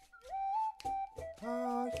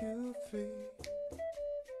 Are you free?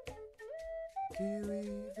 Do you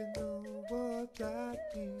even know what that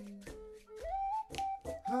means?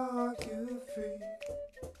 Are you free?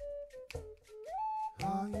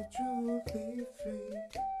 Are you truly free?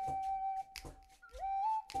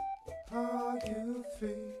 Are you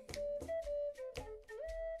free?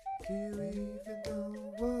 Do you even know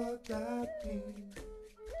what that means?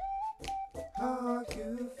 Are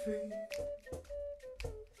you free?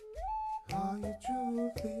 Are you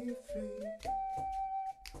truly free?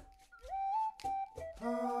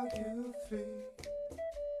 Are you free?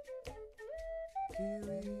 Do you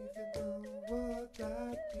even know what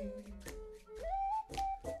that means?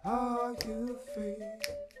 Are you free?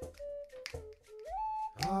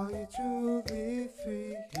 Are you truly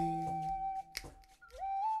free?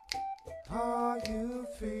 Are you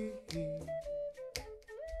free? Do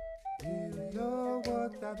you know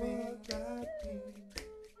what that means?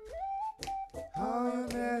 Are you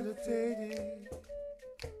meditating?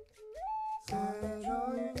 Said,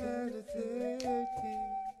 are you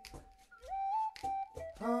meditating?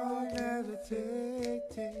 Are you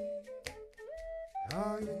meditating?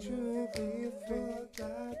 Are you truly free?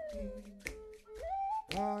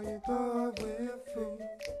 Are you growing food?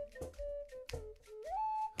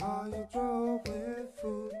 Are you growing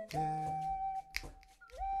food? Yeah.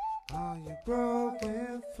 Are you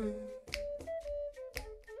growing food?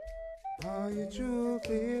 Are you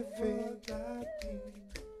truly free?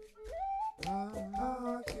 Are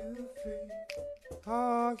you free?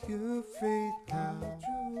 Are you free now?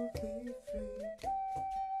 Truly free?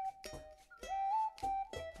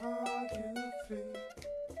 Are you free?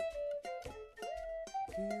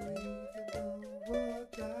 Do you even know what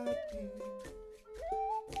that means?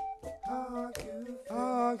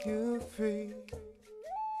 Are you free?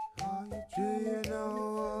 Do you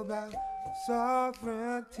know about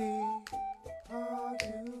sovereignty? Are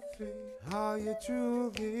you free? Are you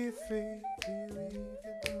truly free? Do you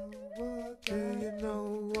even know what? Do you know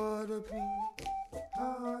what it means?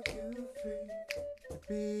 Are you free? To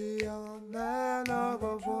be a man or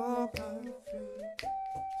a woman?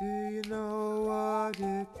 Do you know what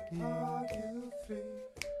it means? Are you free?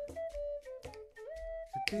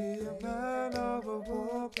 To be a man or a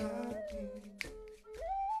woman?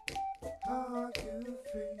 Are you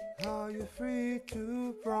free? Are you free? free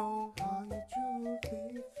to roam? Are you truly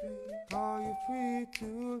free? Are you free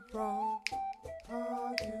to roam?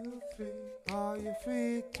 Are you free? Are you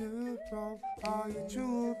free to roam? Are you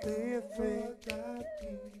truly free?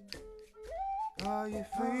 Are you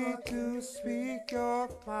free to speak your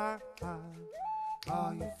mind?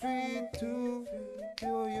 Are you free to?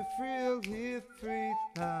 Do you feel free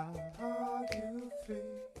now? Are you free?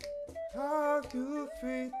 Are you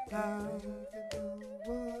free now?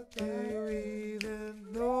 Do you even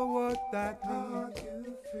know what that means?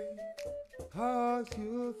 Are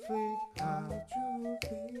you free? Are you truly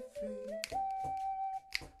free?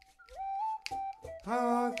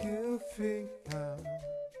 Are you free now?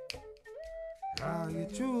 Are you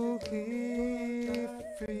truly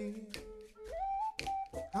free?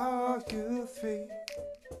 Are you free?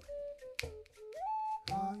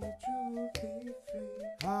 Are you truly free?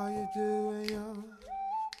 Are you doing your?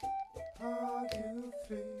 Are you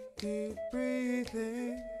free? Keep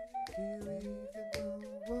breathing. Do you even know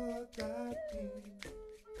what that means?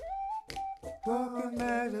 Walking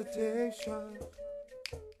meditation.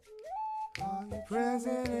 Are you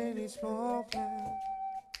present in each moment?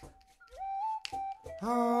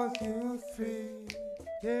 Are you free?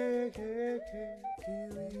 Yeah, yeah, yeah. Do you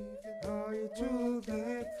even? Are you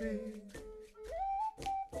truly free?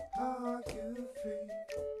 Are you free?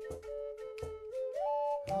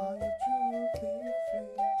 Are you truly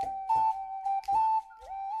free?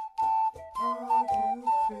 Are you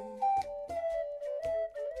free?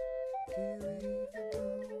 Do you even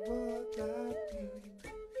know what that means?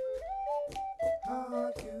 Are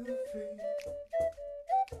you free? Are you truly free?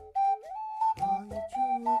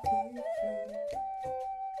 Are you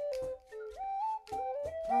free?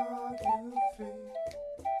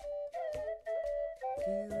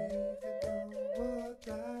 Do you even know what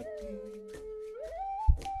that means?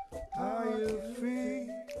 Are you free?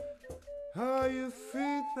 Are you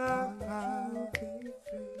free now?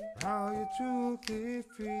 Are you truly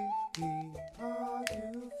free? Are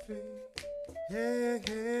you free? Hey,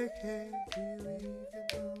 hey, hey. Do you even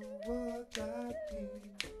know what that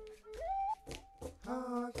means?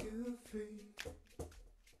 Are you free?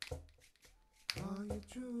 Are you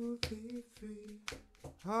truly free?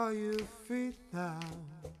 Are you free now?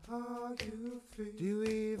 Are you free? Do you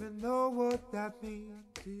even know what that means?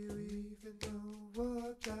 Do you even know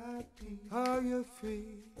what that means? Are you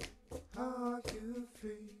free? Are you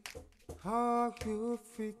free? Are you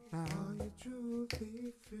free now? Are you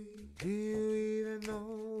truly free? Do you even know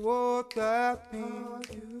what that means? Are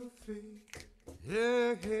you free?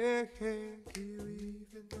 Yeah, yeah, yeah. Do you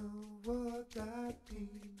even know what that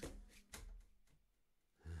means?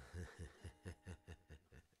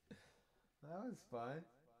 That was fun.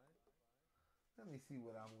 Let me see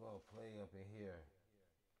what I'm gonna play up in here.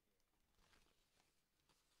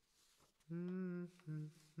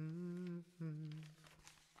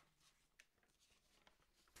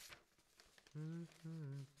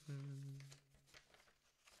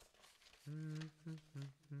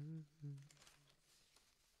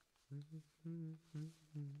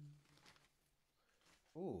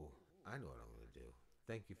 Ooh, I know what I'm gonna do.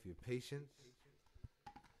 Thank you for your patience.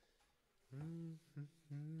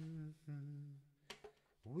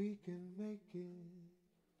 We can make it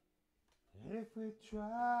if we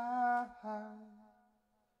try.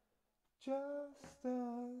 Just the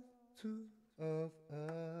two of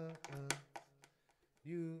us,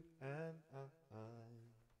 you and I.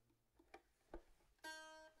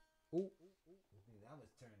 Ooh, I think that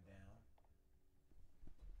was turned down.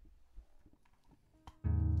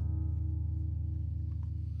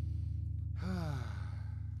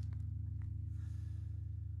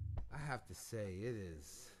 I have to say, it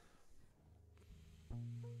is.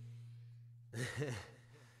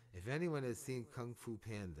 If anyone has seen Kung Fu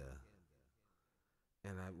Panda,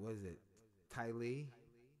 and was it Tai Li,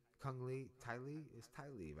 Kung Lee, Tai Li is Tai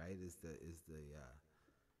Li, right? Is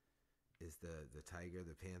the tiger,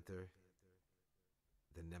 the panther,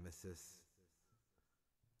 the nemesis?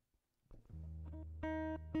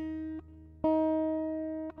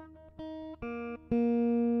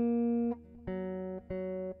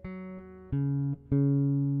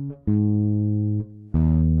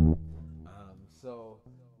 So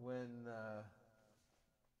when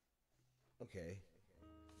okay,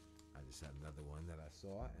 I just had another one that I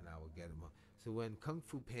saw, and I will get him. So when Kung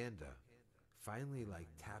Fu Panda finally like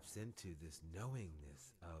taps into this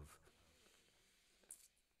knowingness of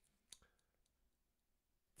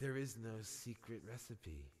there is no secret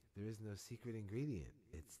recipe, there is no secret ingredient.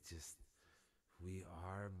 It's just we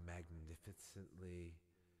are magnificently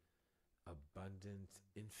abundant,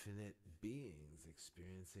 infinite beings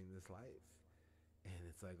experiencing this life. And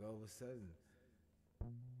it's like all of a sudden,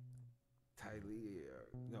 Tai Li, or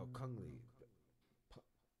no, Kung Lee,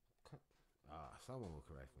 someone will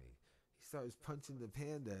correct me. He starts punching the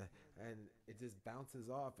panda, and it just bounces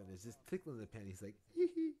off, and it's just tickling the panda. He's like, hee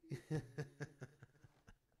hee.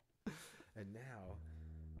 And now,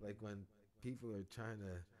 like when people are trying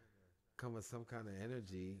to come with some kind of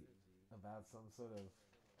energy about some sort of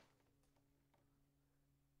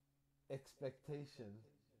expectation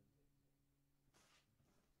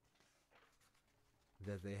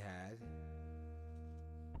that they had,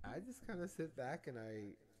 I just kind of sit back and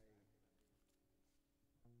I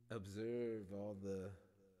observe all the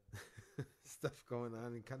stuff going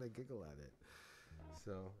on and kind of giggle at it.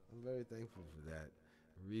 So I'm very thankful for that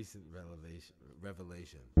recent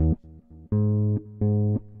revelation.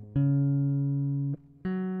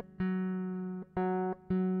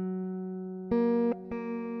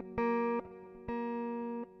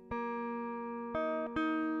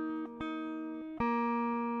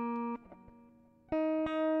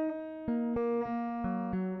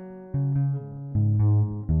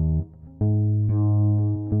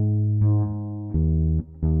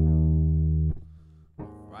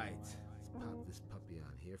 Right, let's pop this puppy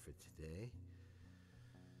on here for today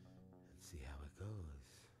and see how it goes.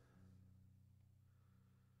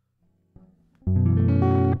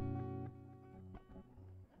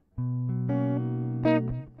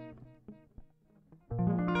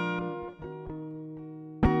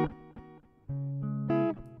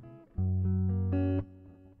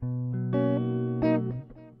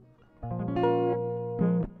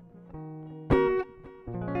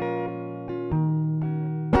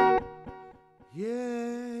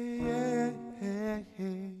 Yeah, yeah, yeah.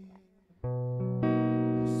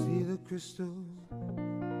 See the crystal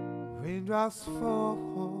raindrops fall,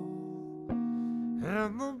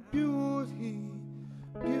 and the beauty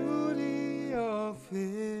of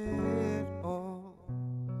it all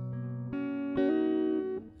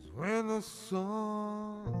is when the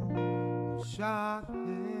sun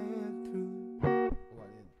shining through. Oh, I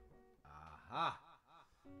didn't. Aha!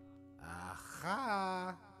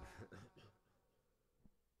 Aha!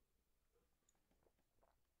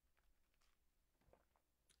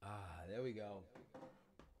 There we go.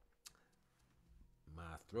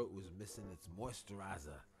 My throat was missing its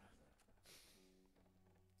moisturizer.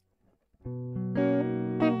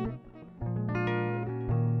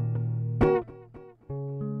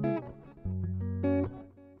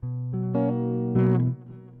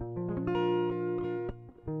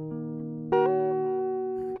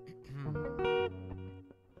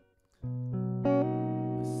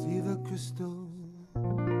 See the crystal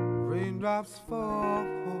raindrops fall,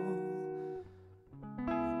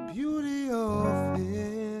 the beauty of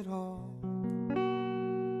it all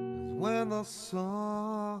is when the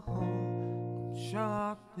sun comes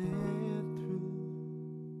shining through.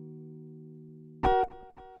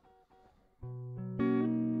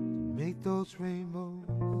 Make those rainbows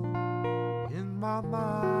in my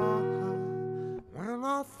mind when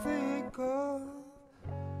I think of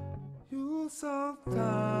you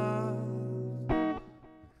sometimes.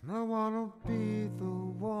 And I wanna be the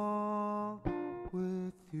one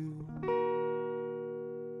with you.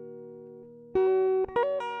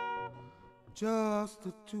 Just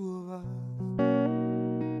the two of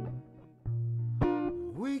us.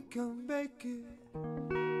 We can make it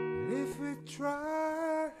if we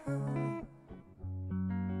try.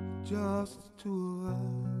 Just the two of us.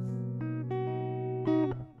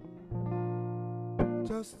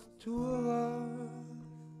 Just the two of us.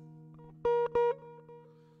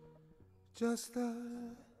 Just the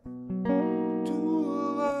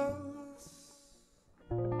two of us.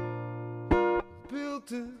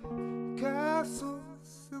 Building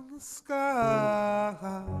castles in the sky.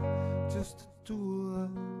 Just the two of us.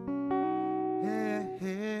 Hey,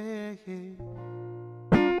 hey, hey.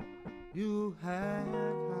 You and I.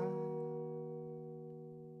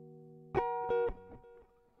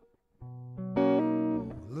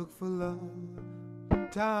 Look for love,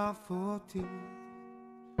 time for tears.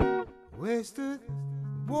 Wasted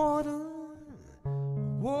water,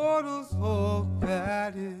 water's all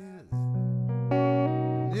that is.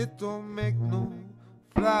 And it don't make no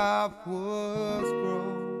flowers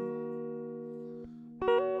grow.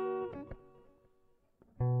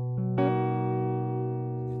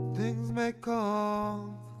 Things may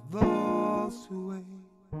come for those who wait,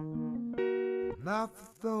 not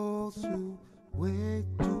for those who wait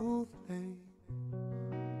too late.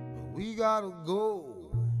 But we gotta go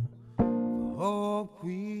for all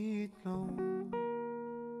we know.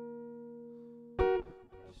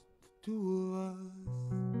 Just the two of us.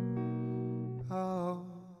 Oh,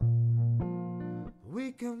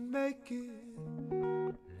 make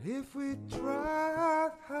it if we try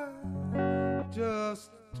hard,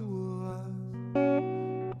 just the two of us.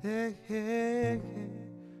 Hey, hey, hey,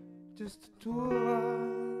 just the two of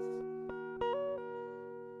us.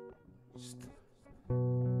 Just the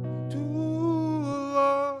two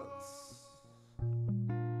of us,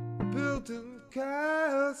 building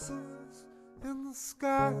castles in the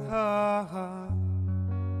sky.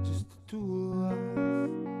 Just the two of us.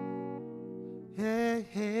 Hey,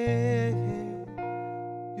 hey, hey,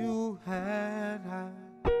 you and I.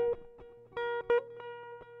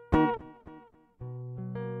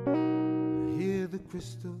 Hear the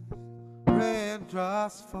crystal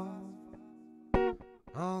raindrops fall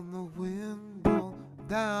on the window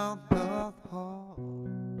down the hall,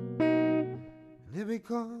 and it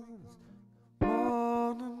becomes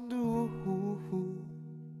morning dew.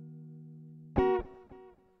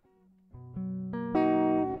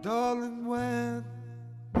 Darling, when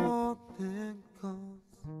morning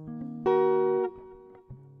comes,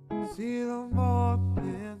 see the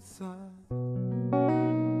morning sun. I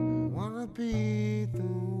wanna be the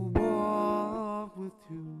one with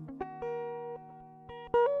you.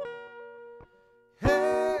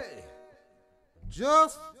 Hey,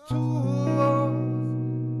 just two of us.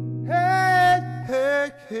 Hey,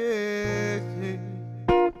 hey, hey, hey.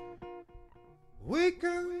 We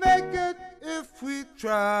can make it if we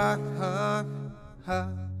try hard.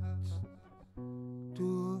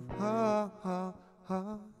 Two of us.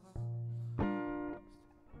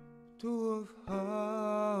 Two of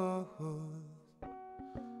us.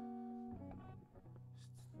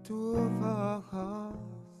 Two of us.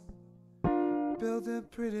 Building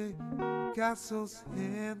pretty castles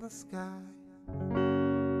in the sky.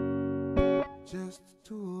 Just the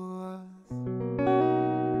two of us.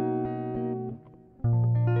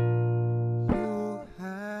 You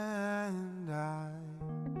and I.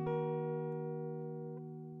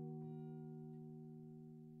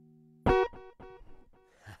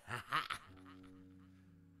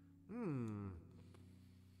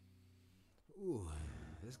 Ooh,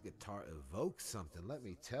 this guitar evokes something, let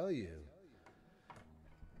me tell you.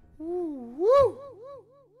 Woo, woo.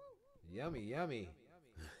 Yummy, yummy.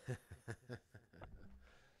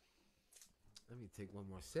 Let me take one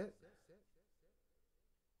more sip.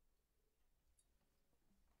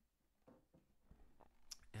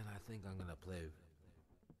 And I think I'm gonna play.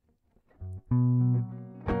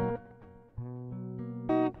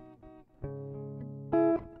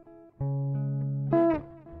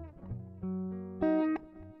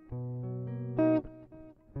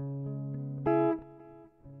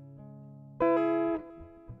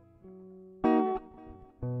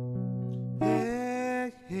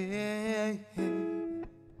 Hey, hey, hey.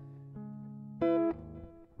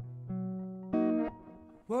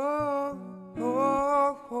 Whoa,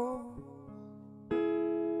 whoa, whoa.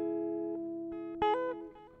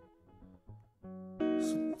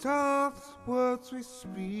 Sometimes the words we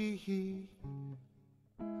speak,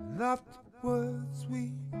 not the words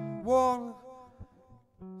we want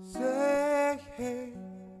to say.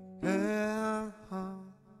 Yeah.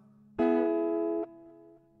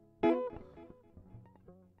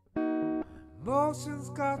 Emotions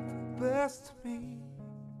got the best of me.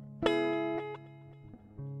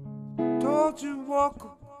 Told you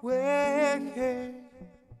walk away.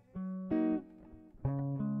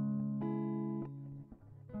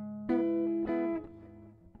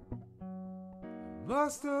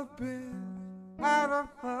 Must have been out of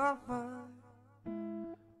my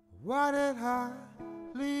mind. Why did I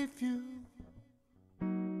leave you?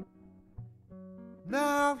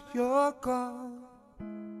 Now you're gone.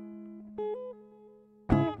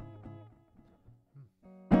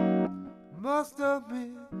 Must have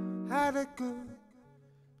been had it good.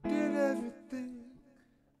 Did everything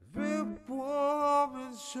real warm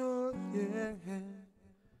and sure, yeah.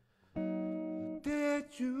 Did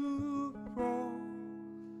you wrong?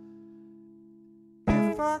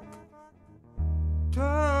 If I could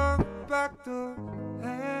turn back the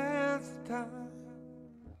hands of time,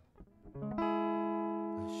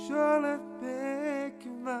 I'd surely make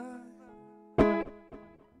you mine.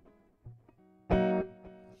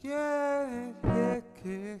 Yeah, yeah,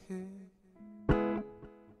 yeah, yeah.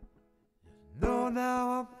 No, now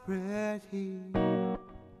I'm ready.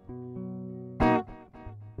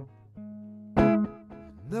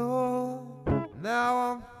 No, now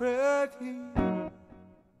I'm ready.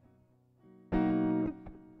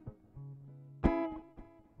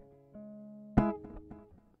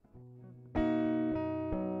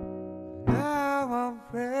 Now I'm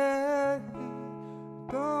ready.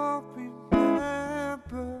 Don't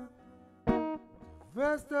remember the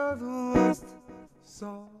rest of the worst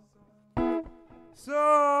song. So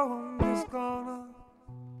I'm just gonna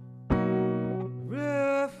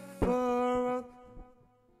river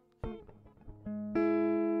a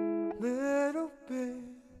little bit,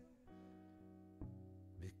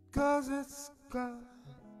 because it's got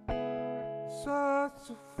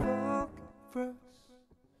such a funky verse,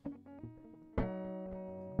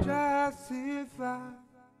 jazzy vibe.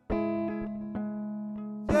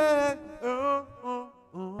 Yeah,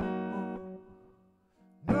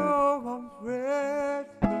 no, I'm ready.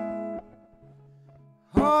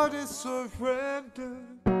 Heart is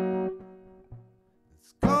surrendered.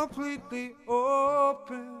 It's completely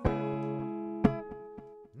open.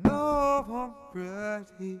 No, I'm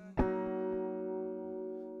ready.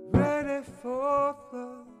 Ready for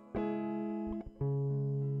love.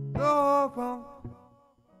 No, I'm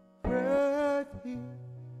ready.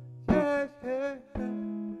 Yeah, yeah, yeah.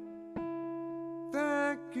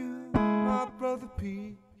 Thank you, my brother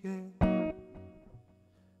P. Yeah.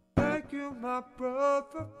 Thank you, my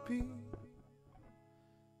brother P.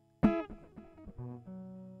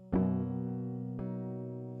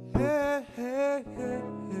 Yeah, yeah, yeah,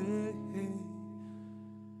 yeah, yeah.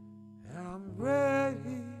 I'm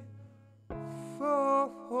ready for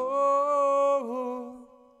love.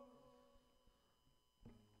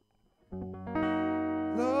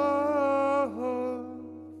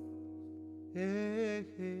 Yeah,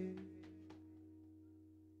 yeah.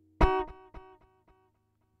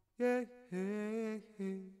 Yeah, yeah,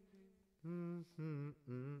 yeah.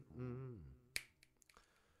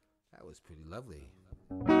 That was pretty lovely.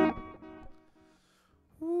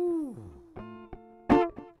 Ooh.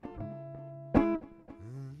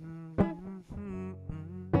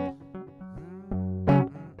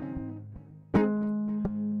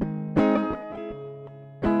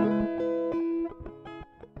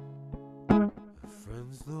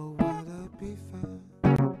 Friends know where to be found.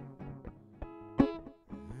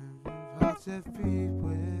 Hearts that beat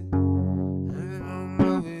with. And I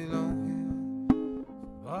know we don't care.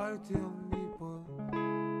 Somebody tell me what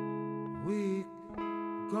we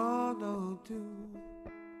gonna do.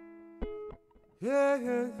 Yeah,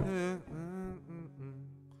 yeah, yeah.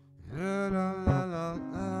 La la la la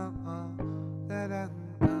la la la.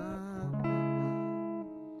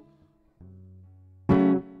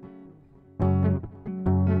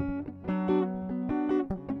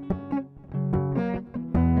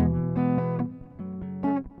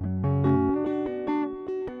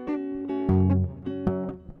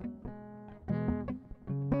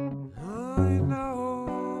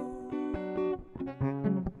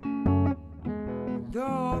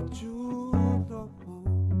 Don't you know?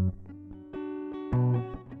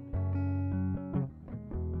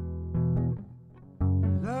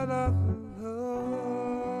 La la la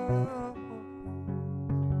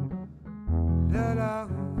la la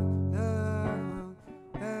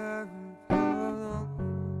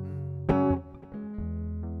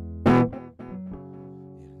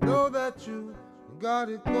You know that you got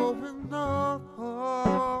it going on,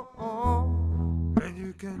 and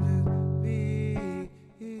you can just be.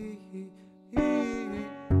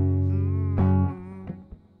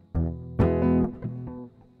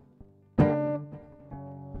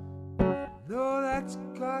 Know that you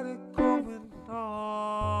got it going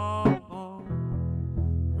on,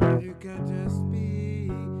 and you can just be.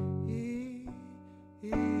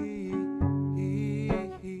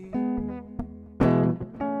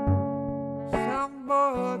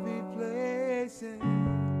 Somebody placing.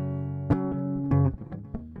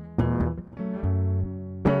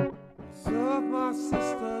 So my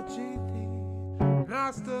sister GD,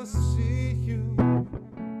 nice to see you.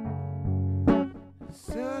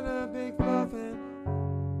 Send a big loving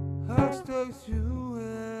hugs to you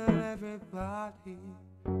and everybody.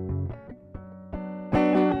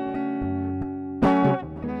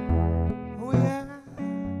 Oh yeah,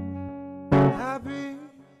 happy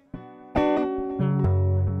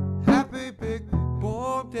big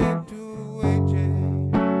birthday to AJ.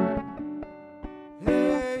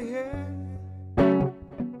 Yeah, yeah.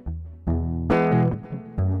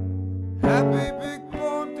 Happy big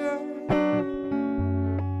birthday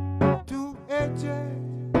to AJ.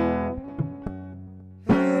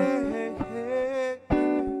 Hey, hey, hey.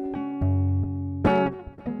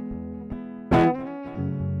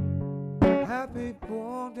 Happy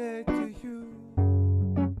birthday to you.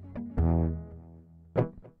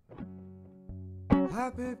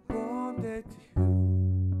 Happy birthday to you.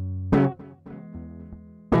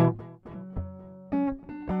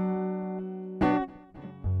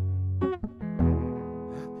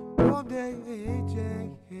 Birthday, AJ.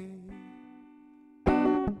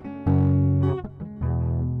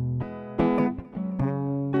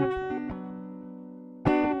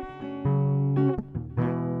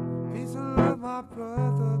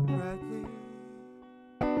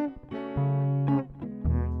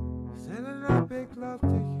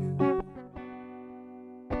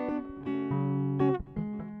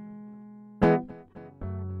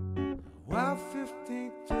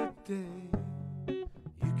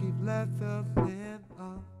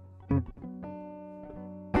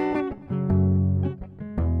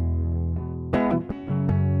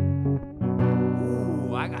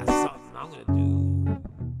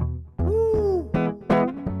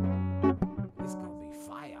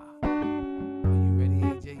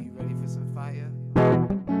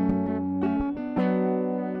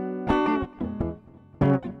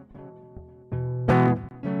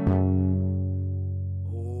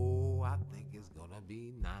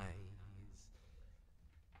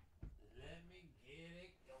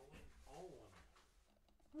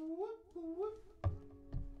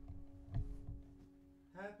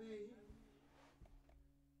 Happy.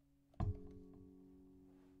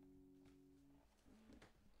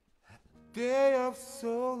 Day of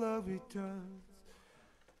solar returns.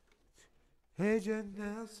 Agent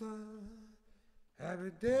Nelson.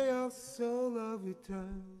 Happy day of solar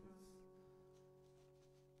returns.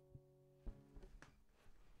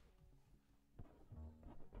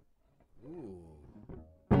 Ooh.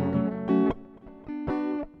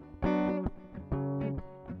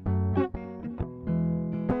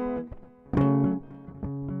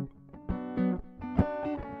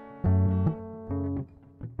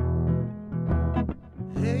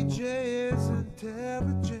 AJ is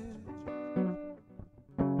intelligent.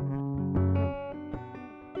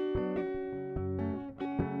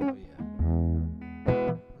 Oh yeah.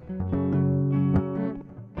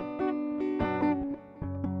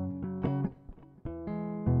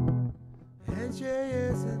 AJ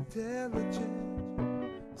is intelligent,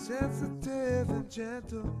 sensitive and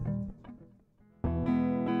gentle.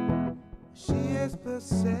 She is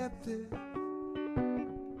perceptive,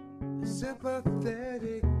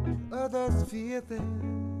 sympathetic to others' feelings,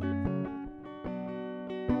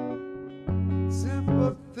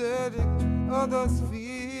 sympathetic to others'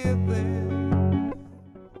 feelings.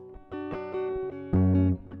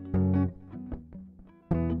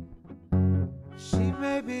 She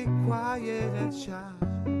may be quiet and shy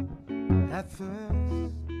at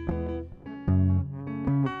first,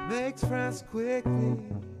 makes friends quickly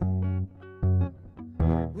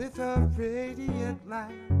with her radiant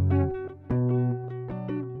light,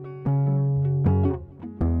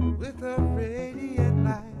 with her radiant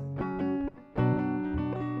light.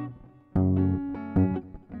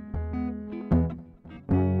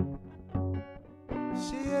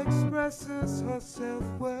 She expresses herself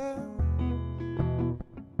well.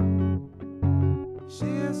 She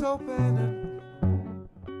is open and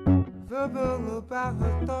verbal about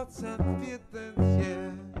her thoughts and feelings,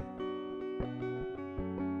 yeah.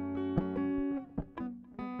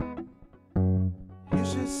 You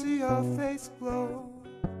should see her face glow,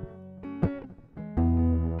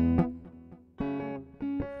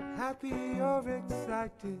 happy or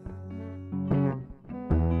excited.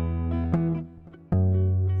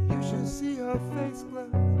 You should see her face glow,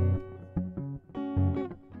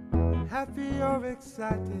 happy or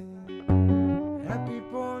excited. Happy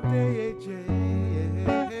born day, AJ.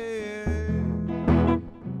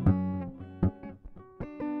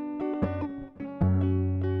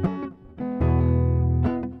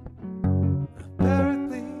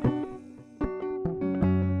 Apparently,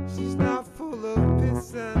 she's not full of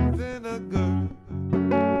piss and vinegar.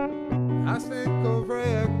 I stand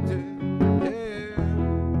corrected, yeah.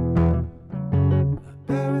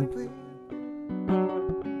 Apparently,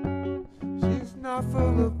 she's not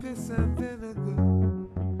full of piss and vinegar.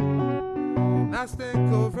 I stand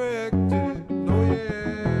corrected, oh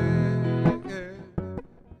yeah, yeah.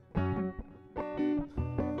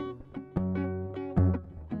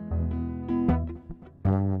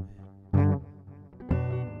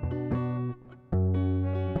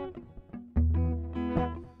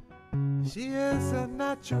 She is a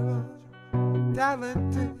natural,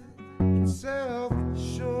 talented, and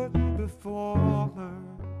self-assured performer.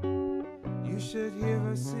 You should hear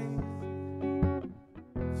her sing.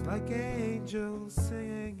 It's like angels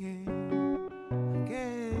singing, like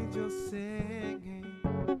angels singing.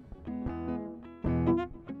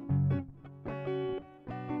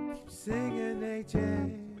 Keep singing, AJ.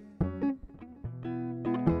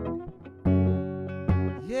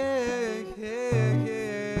 Yeah, yeah,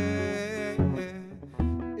 yeah,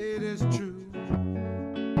 it is true.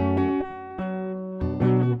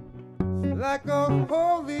 Like a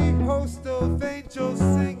holy host of angels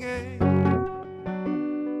singing.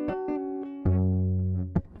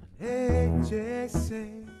 AJ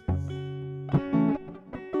sings,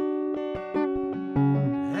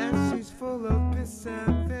 and she's full of piss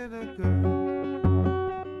and vinegar.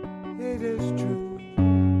 It is true.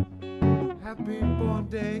 Happy born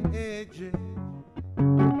day, AJ.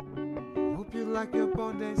 Hope you like your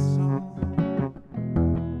born day song.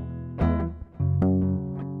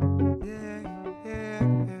 Yeah, yeah,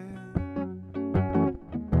 yeah.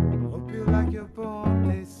 Hope you like your born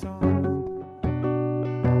day song.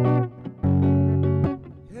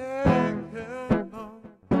 Yeah, yeah,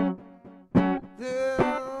 yeah.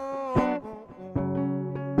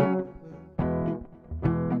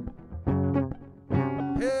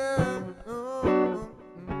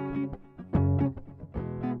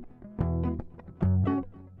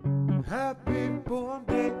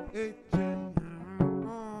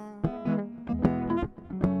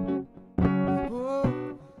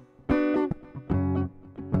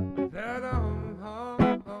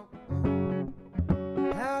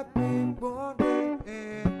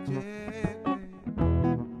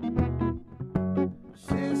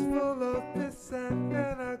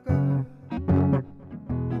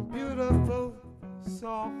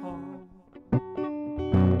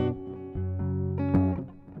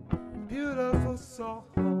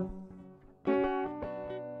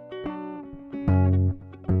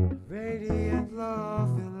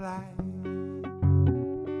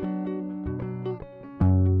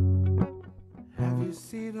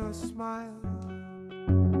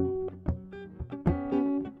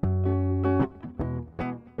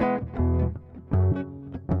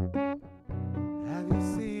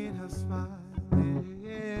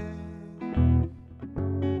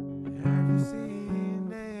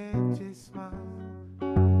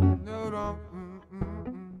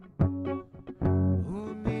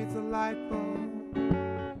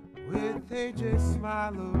 they just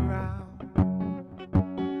smile around.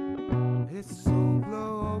 It's so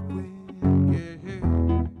glowing, yeah.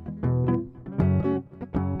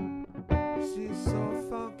 She's so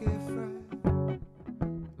funky fresh,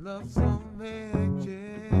 love so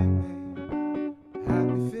magic.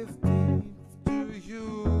 Happy 15th to you,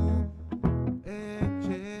 AJ.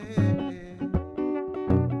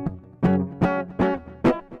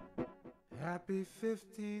 Happy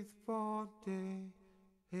 15th birthday,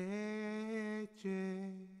 AJ.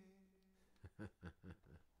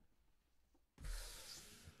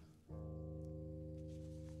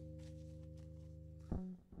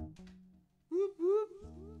 Whoop, whoop.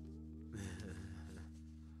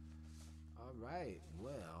 All right,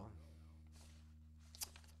 well,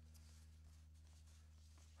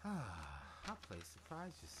 I'll play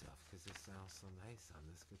Surprise Yourself because it sounds so nice on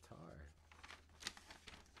this guitar.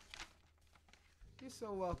 You're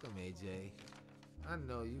so welcome, AJ. I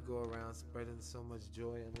know you go around spreading so much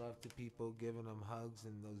joy and love to people, giving them hugs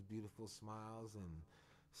and those beautiful smiles and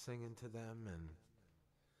singing to them, and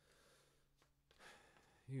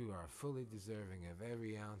you are fully deserving of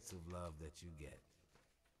every ounce of love that you get.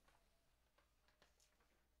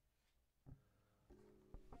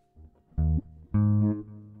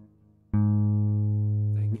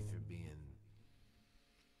 Thank you for being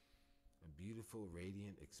a beautiful,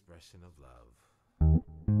 radiant expression of love.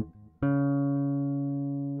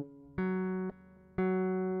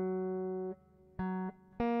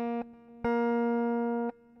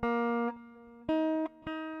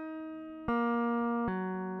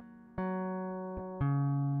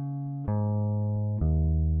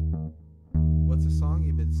 What's a song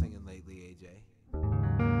you've been singing lately, AJ?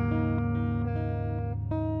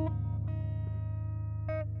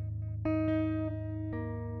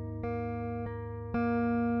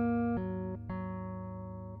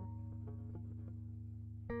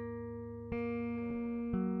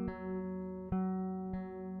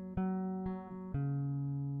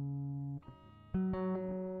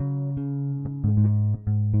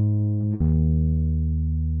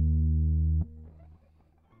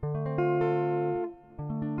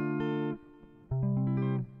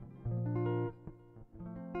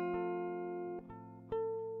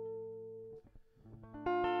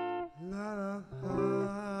 La la la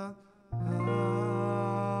la,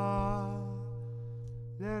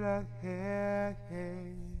 la la hey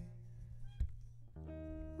hey.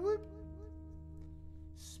 Whoop.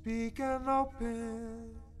 Speak and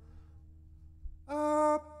open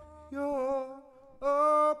up your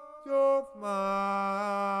mind.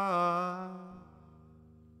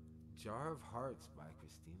 Jar of Hearts by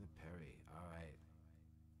Christina Perri. All right.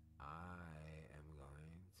 I am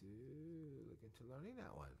going to look into learning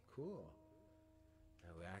that one. Cool.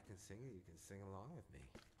 That way I can sing it. You can sing along with me.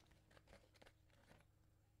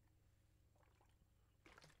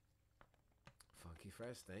 Funky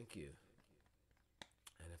Fresh, thank you.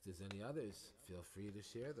 And if there's any others, feel free to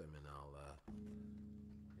share them, and I'll,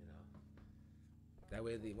 that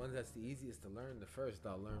way the ones that's the easiest to learn the first,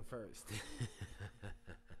 I'll learn first.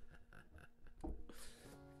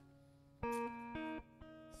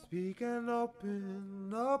 Speak and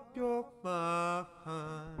open up your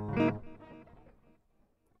mind.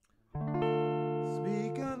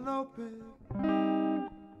 Speak and open.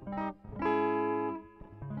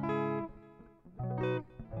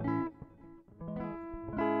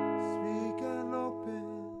 Speak and open.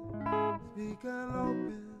 Speak and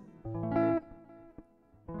open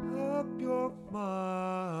up your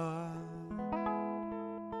mind.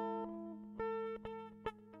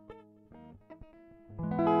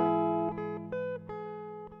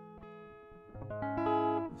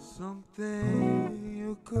 Something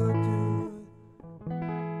you could do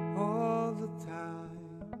all the time.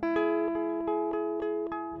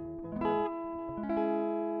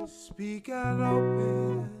 Speak and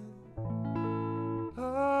open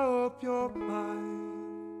up your mind.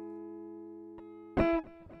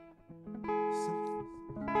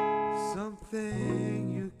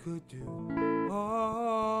 Something you could do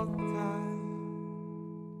all the time.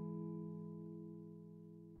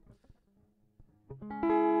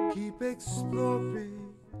 Keep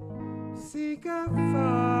exploring, seek and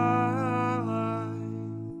find.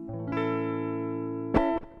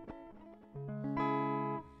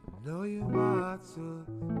 Know you might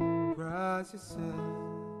surprise yourself.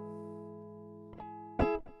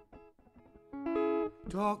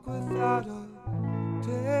 Talk without a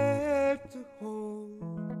tape to hold.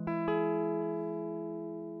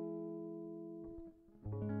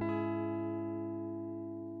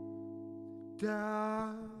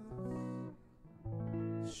 Down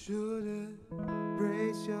shouldn't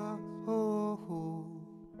brace your hold.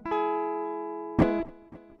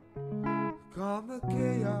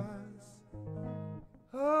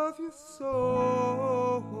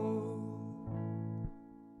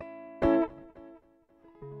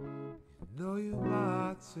 know you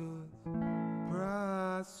might surprise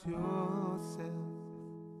yourself.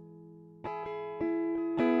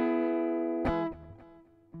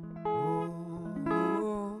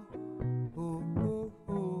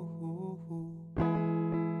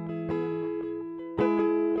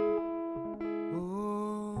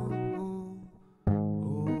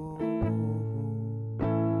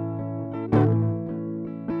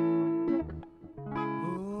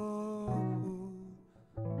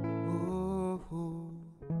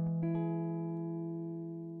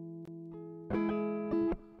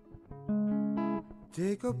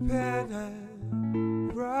 Take a pen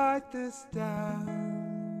and write this down.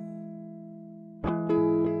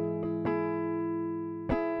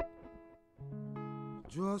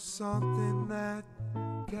 Draw something that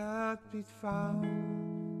can't be found.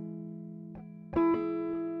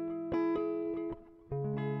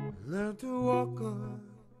 Learn to walk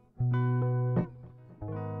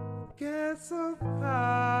again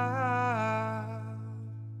somehow.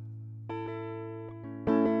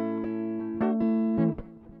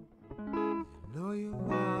 Know you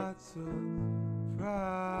might surprise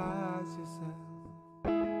yourself.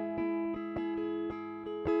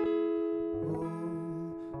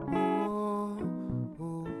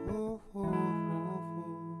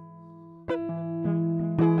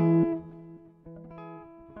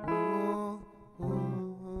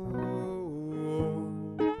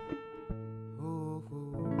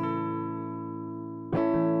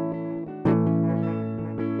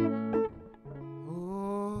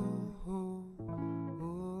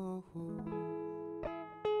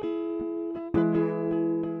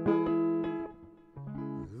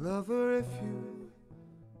 Lover, if you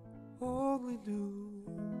only knew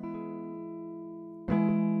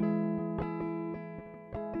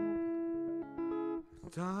the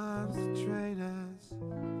times the train has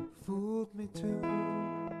fooled me too.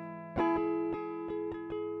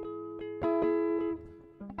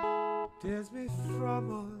 Tears me from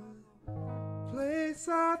a place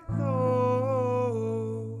I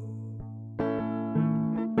know.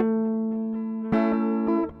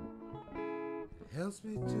 Helps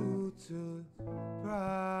me to surprise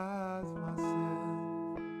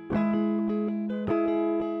myself.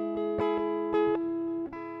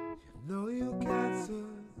 You know you can't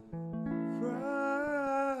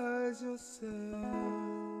surprise yourself.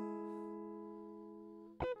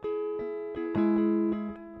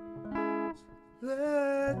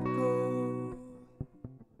 Let go.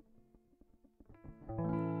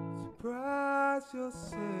 Surprise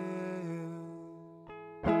yourself.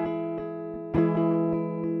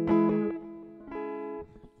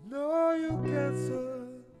 Know you can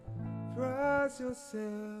surprise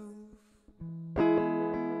yourself.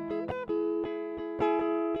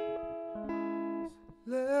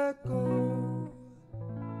 Let go.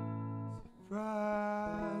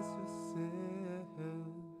 Surprise yourself.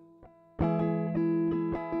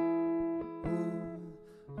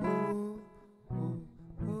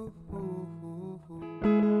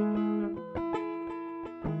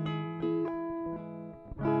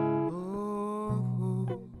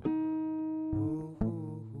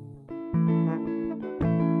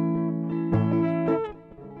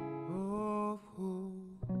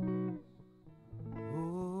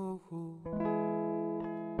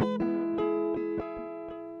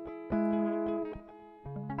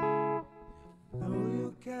 Know you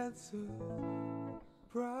can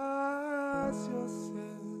surprise yourself.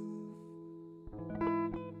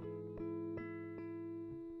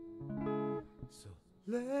 So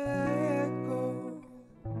let go.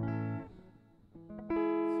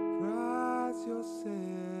 Surprise yourself.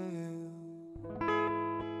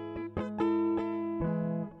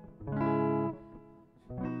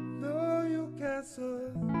 Know you can surprise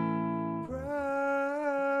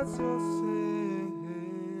yourself.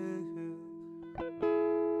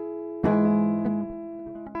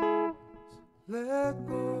 Let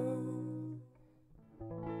go.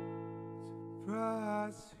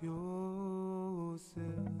 Surprise yourself.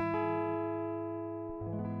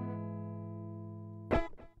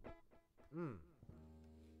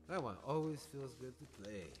 That one always feels good to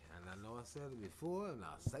play. And I know I said it before, and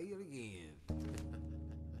I'll say it again.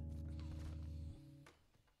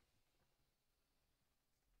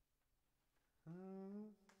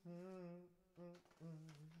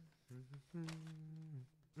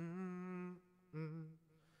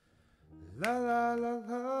 La la la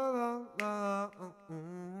la la la.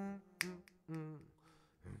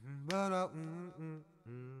 Ba da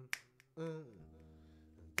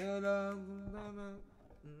da da da da.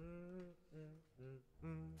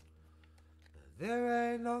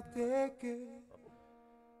 There ain't no ticket,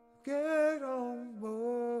 get on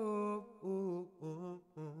board.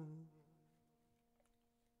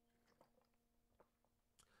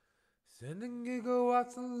 Sending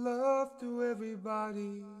gigawatts of love to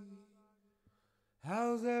everybody.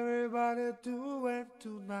 How's everybody doing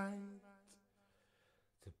tonight?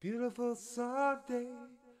 It's a beautiful Sunday.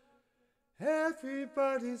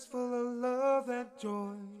 Everybody's full of love and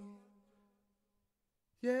joy.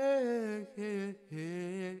 Yeah, yeah,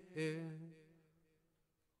 yeah, yeah.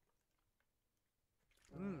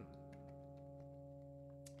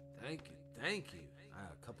 Thank you, thank you. I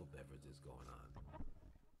have a couple beverages going on.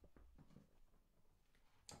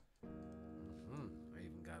 I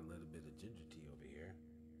even got a little bit of ginger tea over here.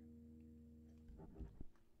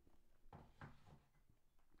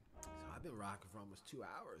 So I've been rocking for almost 2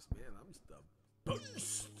 hours, man. I'm just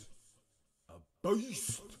a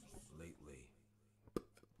beast lately.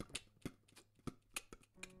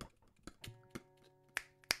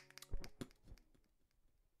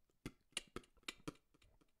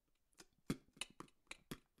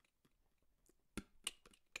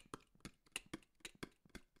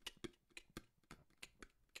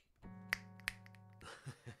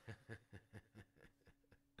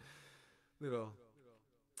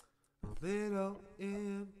 Little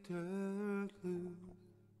interlude.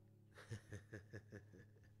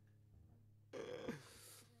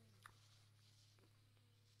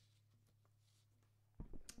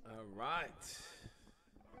 All right.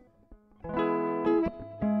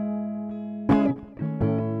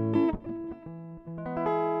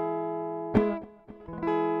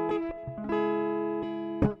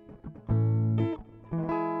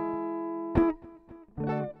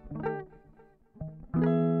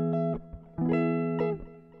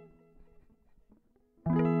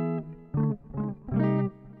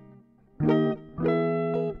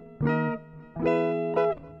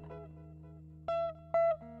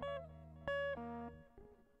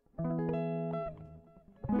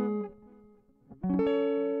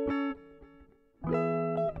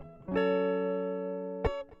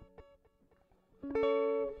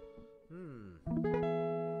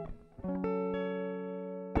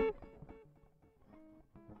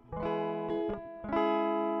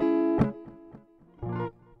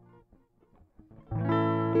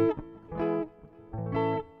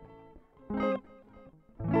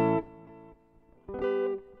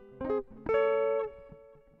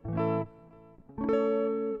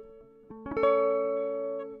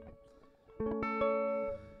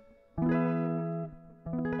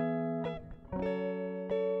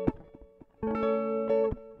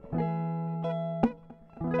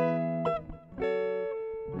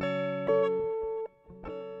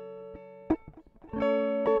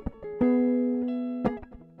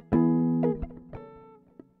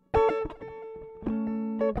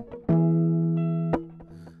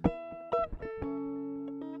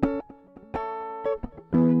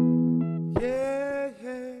 Yeah,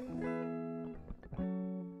 yeah.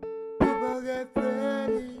 People get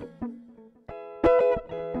ready.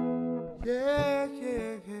 Yeah,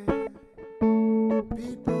 yeah, yeah.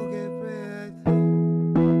 People get ready.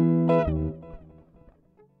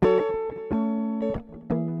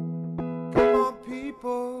 Come on,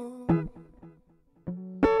 people.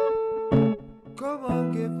 Come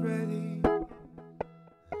on, get ready.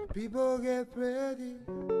 People get ready.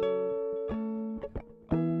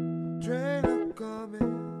 Train are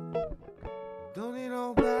coming. Don't need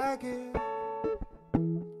no baggage.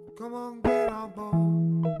 Come on, get on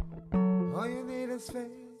board. All you need is faith.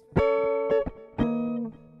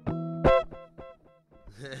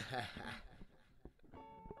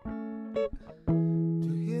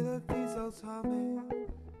 To hear the diesels humming.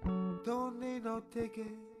 Don't need no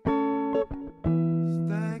ticket. Just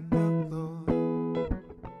thank the Lord.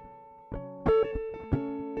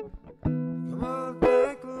 Come on,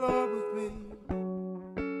 thank the Lord with me.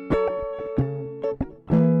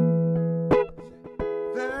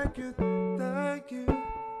 Thank you, thank you,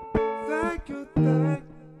 thank you, thank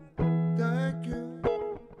you,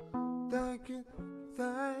 thank you,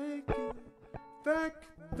 thank you, thank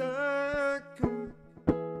you,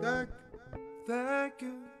 thank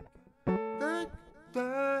you,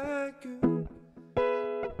 thank you.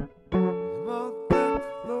 Come on, thank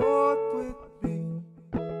the Lord with me.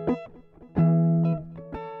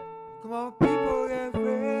 Come on, people, get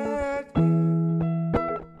ready.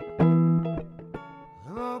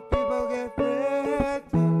 Come on, people, get ready.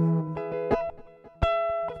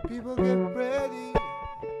 People, get ready.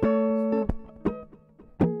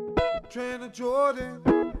 Train to Jordan,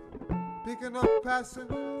 picking up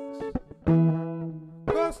passengers,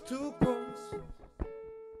 coast to coast.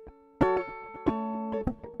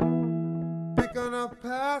 Picking up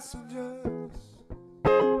passengers,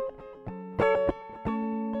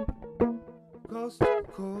 coast to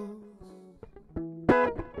coast.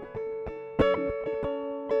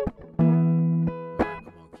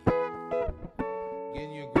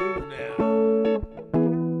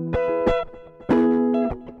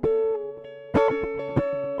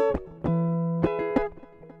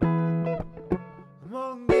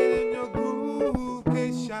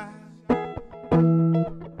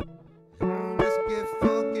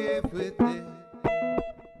 with it.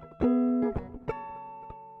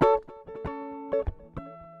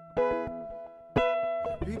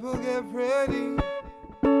 People get ready.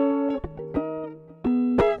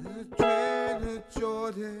 There's a train to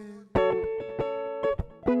Jordan,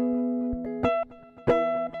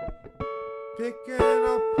 picking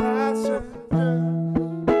up passengers.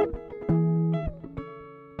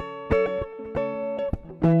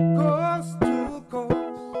 Coast to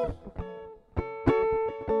coast.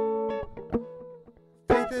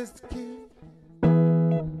 Faith is the key.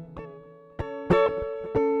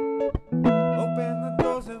 Open the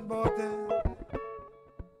doors and board them.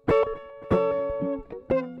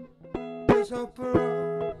 There's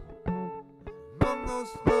opera among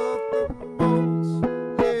those locomotives.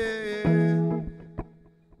 Yeah.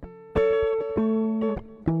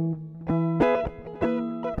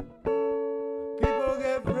 People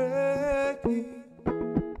get ready.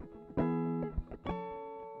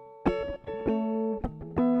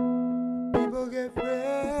 People get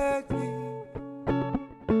ready.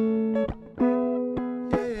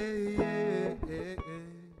 Yeah, yeah, yeah,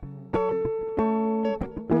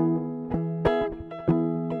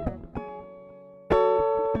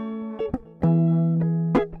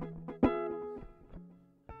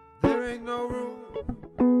 There ain't no room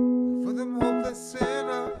for them hopeless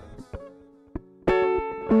sinners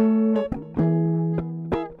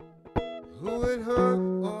who would hurt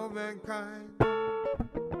all mankind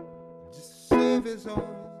just to save his own.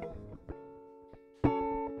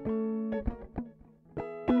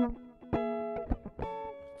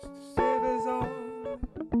 Just to save his own.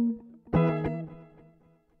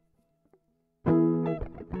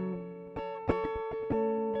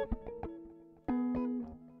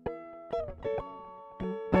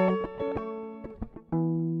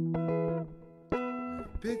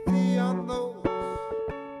 Pity on those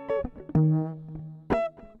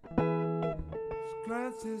whose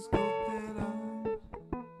glances go thinner.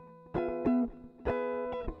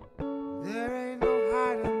 There ain't no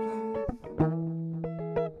hiding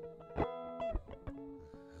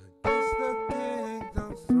place against the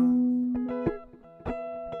kingdom's throne.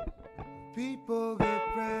 People get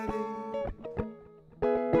ready.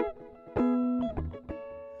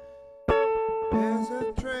 There's a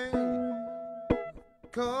train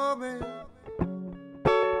coming.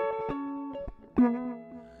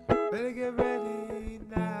 Better get ready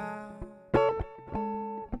now.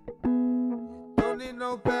 Don't need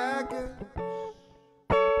no baggage.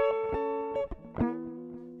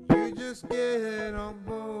 You just get on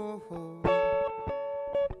board.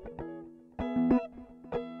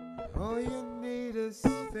 All you need is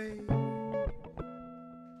faith.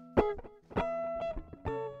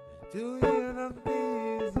 Do you love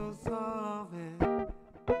these or something?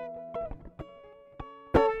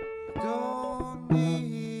 Don't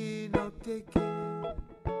need no ticket.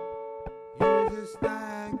 You just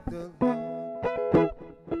thank the Lord.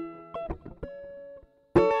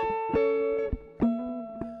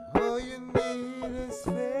 All you need is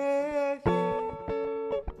faith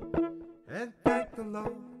and thank the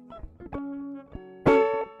Lord.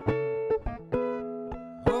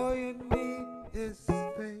 All you need is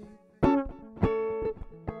faith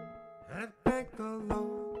and thank the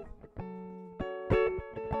Lord.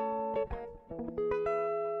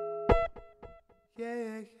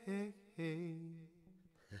 Yeah, yeah, yeah.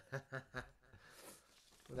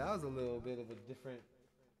 Well, that was a little bit of a different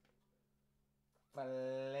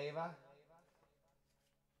flavor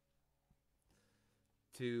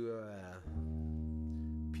to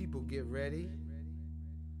People Get Ready.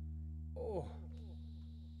 Oh,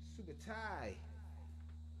 Sugatai.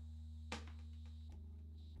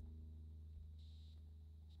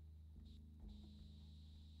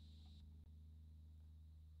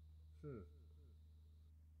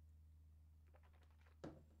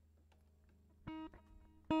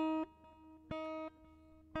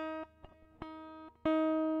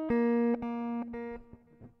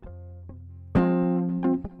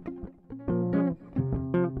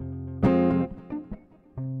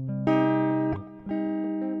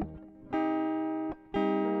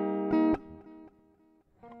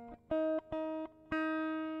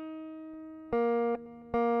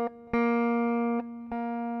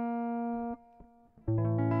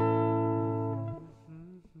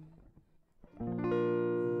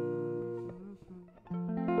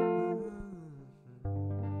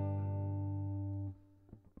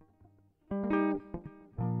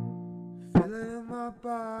 Feeling in my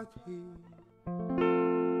body,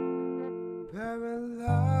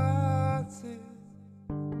 paralyzing.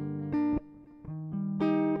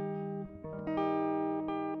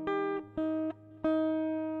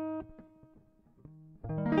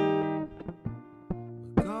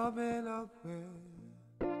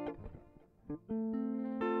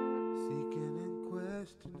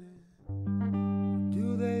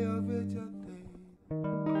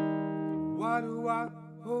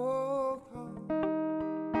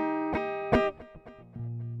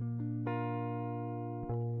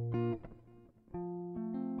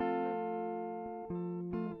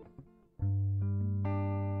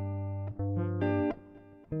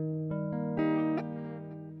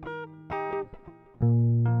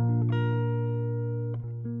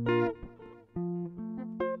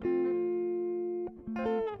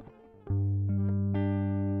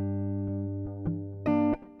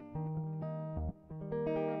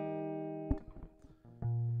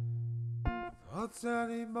 Thoughts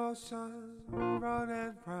and emotions run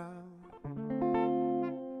and round,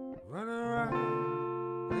 run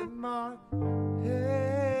around in my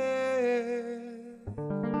head.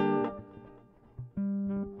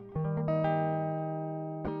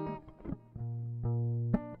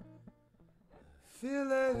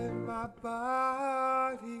 Feel it in my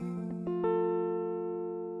body,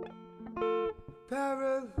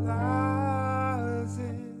 paralyzing.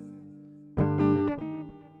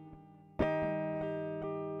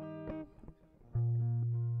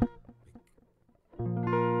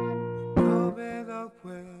 Becoming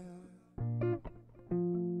aware,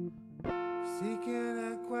 seeking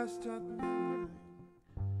and questioning.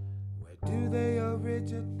 Where do they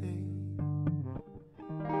originate?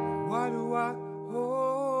 Why do I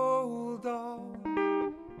hold on?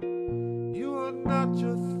 You are not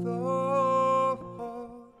your thoughts.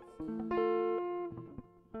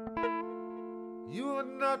 You are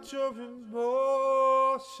not your emotion.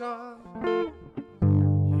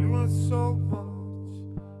 You are so much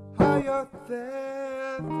higher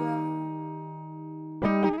than that.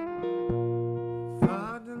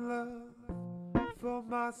 Finding love for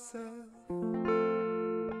myself.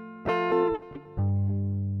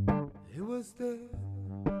 It was there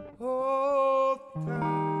all the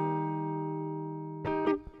time,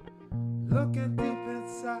 looking deep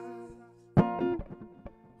inside,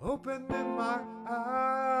 opening my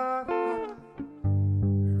eyes,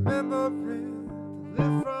 remembering to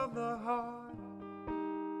live from the heart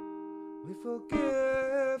with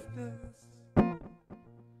forgiveness.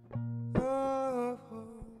 Oh,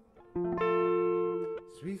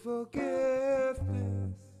 sweet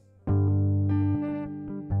forgiveness.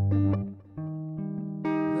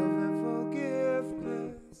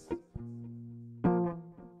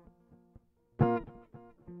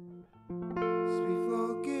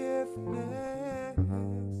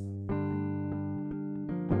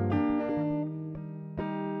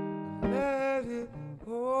 Let it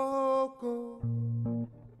all go.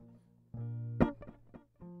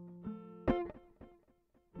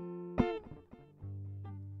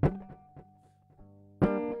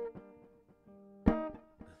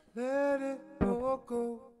 Let it all go.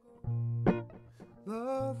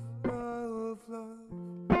 Love, love, love.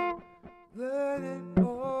 Let it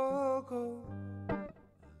all go.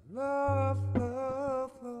 Love,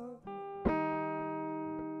 love, love.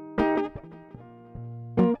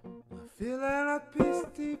 I'm feeling a peace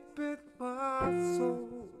deep in my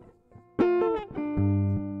soul,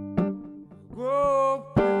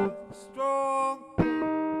 growing strong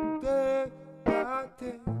day by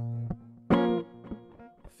day.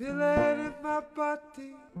 Feel it in my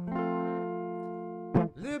body,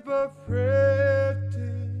 liberating.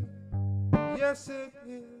 Yes, it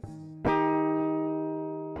is.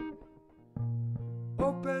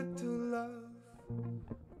 Open to love,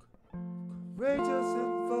 courageous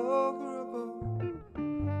and vulnerable,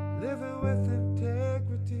 living with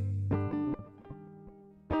integrity,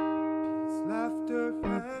 peace, laughter,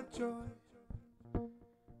 and joy.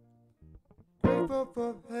 Grateful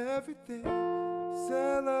for everything,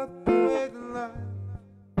 celebrating life,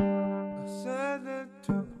 ascending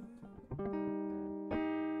to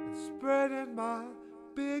and spreading my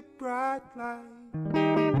big bright light.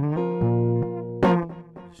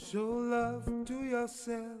 Show love to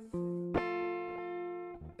yourself,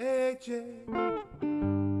 AJ.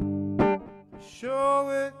 Show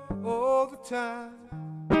it all the time,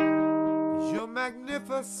 'cause you're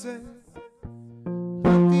magnificent.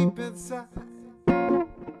 Look deep inside,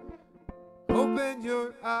 open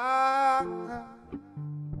your eyes,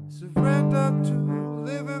 surrender to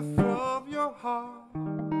living from your heart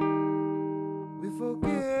with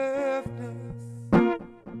forgiveness.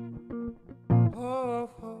 Oh,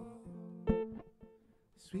 oh,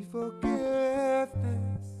 sweet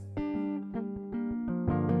forgiveness.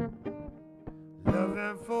 Love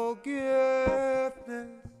and forgiveness.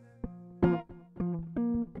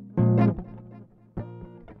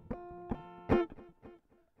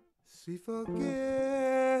 Sweet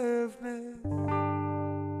forgiveness.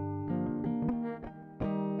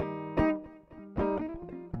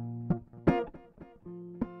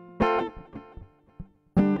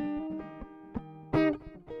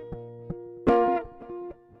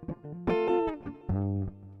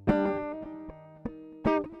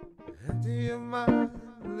 Empty your mind,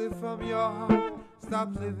 live from your heart.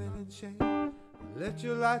 Stop living in shame, let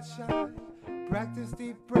your light shine. Practice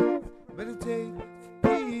deep breath, meditate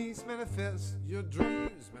for peace. Manifest your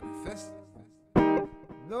dreams, manifest.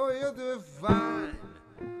 Know you're divine.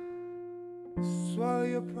 Swallow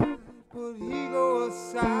your pride, put ego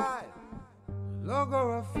aside. No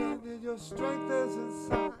longer offended, your strength is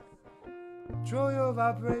inside. Control your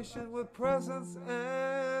vibration with presence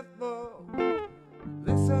and love.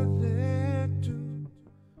 Listening to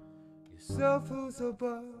yourself who's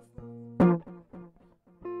above.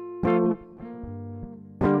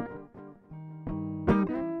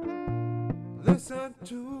 Listen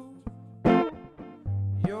to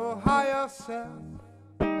your higher self.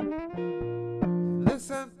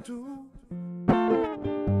 Listen to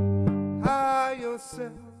higher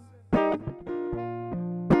self.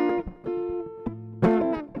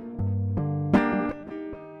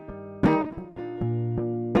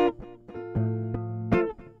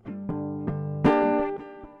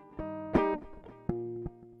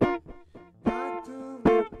 Got to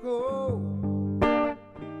let go.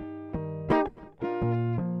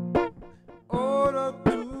 Order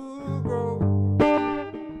to grow.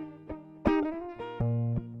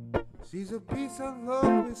 She's a peace and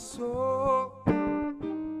love with soul.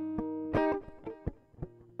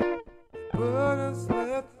 Burdens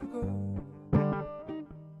let go.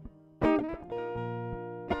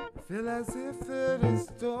 Feel as if it is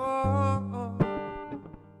dawn.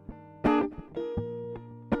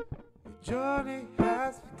 Your journey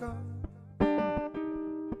has begun.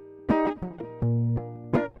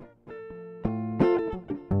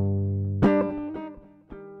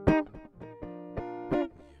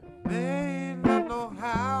 May not know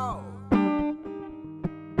how.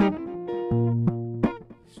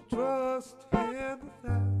 Just trust in the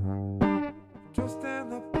now. Trust in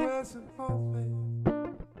the present moment.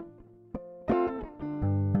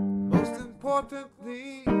 Most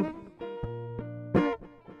importantly,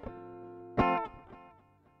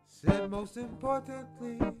 said most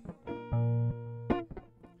importantly,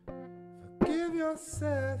 forgive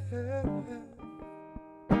yourself.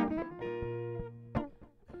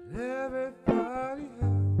 Everybody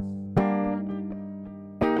else.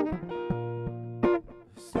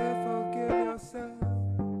 Say forgive yourself.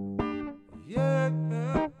 Yeah.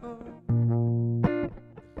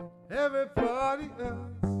 Everybody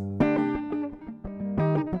else.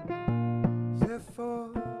 Say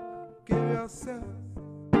forgive yourself.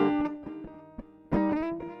 And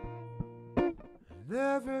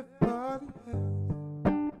everybody else.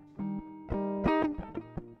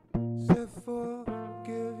 Say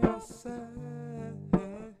forgive yourself.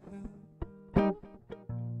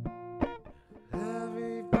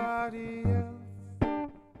 Everybody else.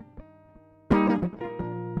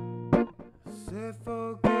 Say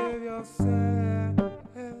forgive yourself.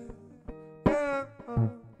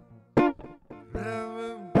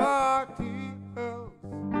 Everybody else.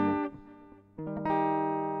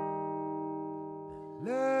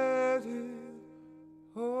 Let it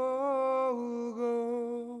all go.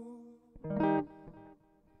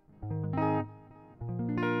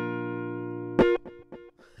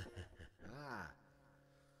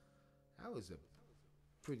 That was a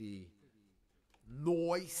pretty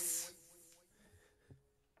nice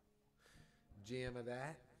jam of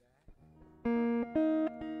that.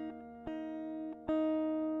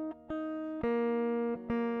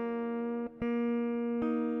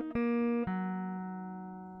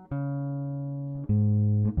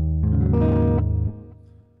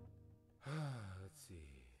 Let's see.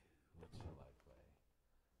 What shall I play?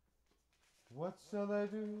 What shall I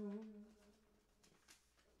do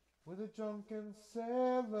with a drunken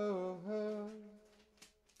sailor?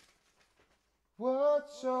 What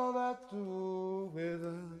shall I do with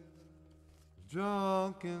a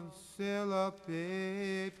drunken sailor,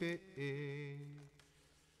 baby?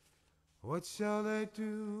 What shall I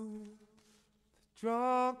do with a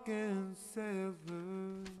drunken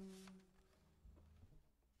sailor?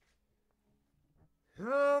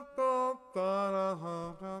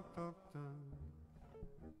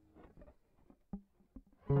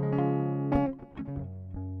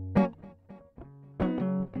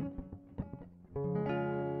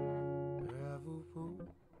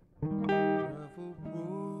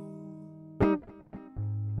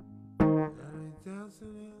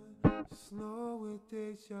 Snow with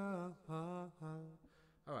Deja. All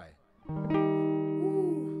right. We're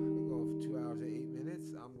going for 2 hours and 8 minutes.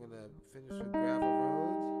 I'm going to finish with Gravel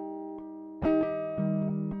Road.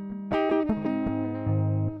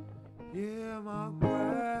 Yeah, my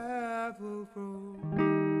gravel road.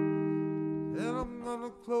 Then I'm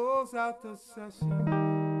gonna close out the session.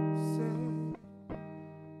 Say,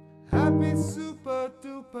 happy super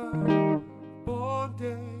duper born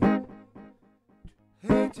day.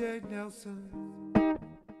 AJ Nelson,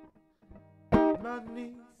 my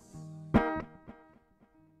niece.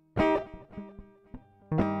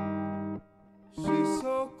 She's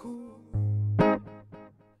so cool,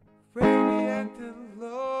 radiant and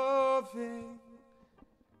loving.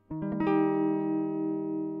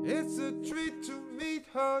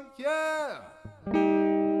 oh yeah.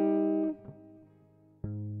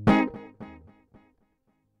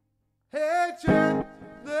 Hey, Jen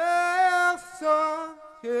Nelson,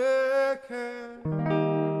 yeah,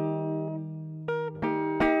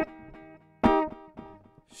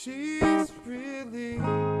 she's really,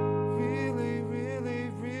 really, really,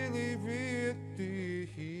 really, really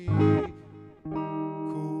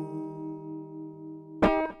cool.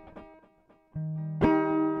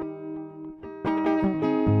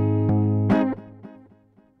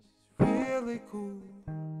 Really cool.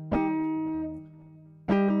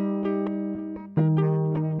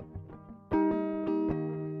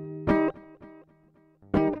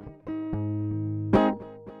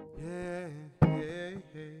 Yeah, yeah,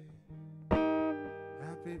 yeah.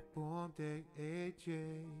 Happy born day, AJ.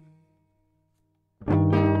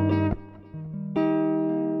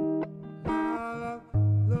 La la,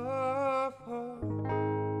 love her.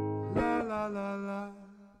 La la la la.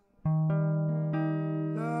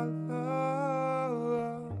 La la la.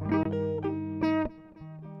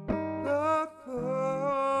 Love her.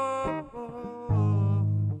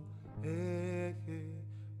 Hey, hey.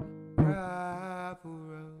 Gravel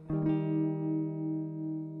road.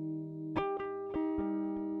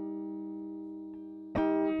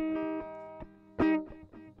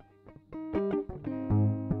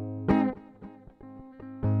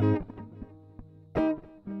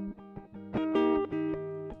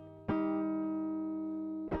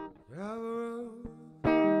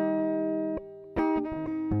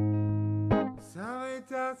 Sally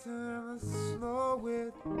dancing in the snow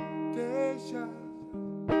with geisha.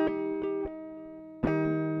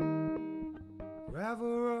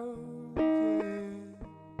 Gravel road, yeah.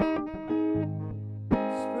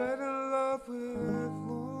 Spreading love with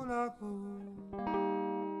moonlight moon.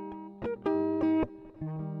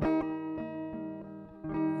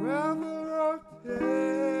 Gravel road,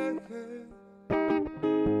 yeah, yeah.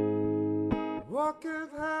 Walking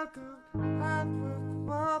hand in hand with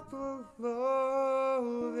my beloved,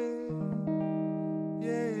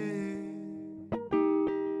 yeah.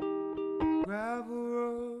 Gravel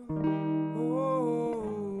road, oh,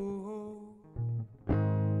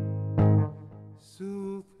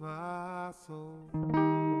 soothe my soul.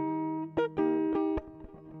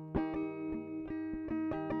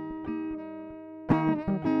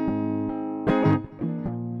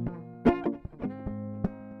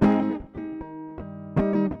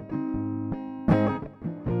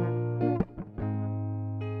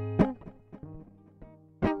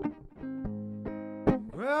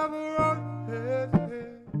 Gravel road, hey,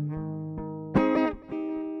 hey.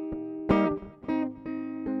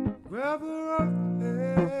 Gravel road,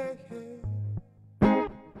 hey, hey.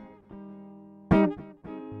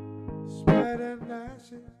 Spreading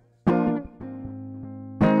ashes.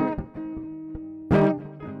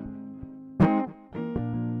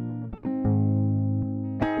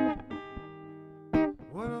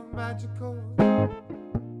 What a magical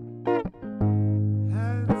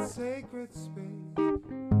and sacred space.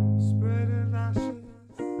 Spreading ashes,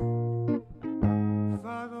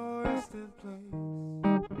 final resting place.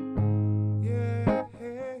 Yeah,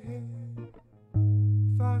 hey, hey.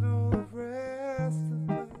 Final resting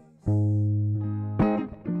place.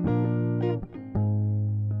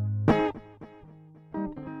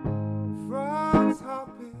 Frogs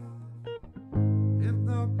hopping in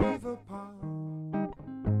the beaver pond,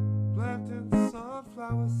 planting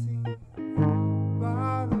sunflower seeds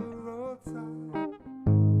by the roadside.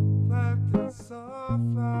 Planting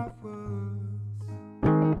sunflowers.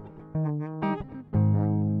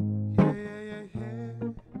 Yeah, yeah, yeah, yeah.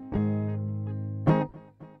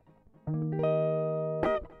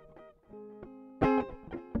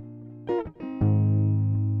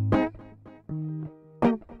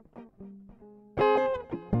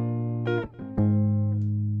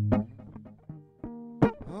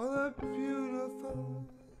 All the beautiful,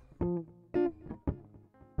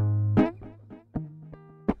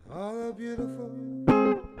 all the beautiful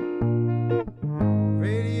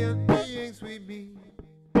radiant beings we meet,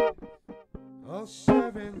 all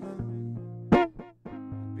sharing love,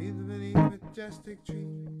 beneath majestic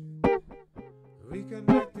trees,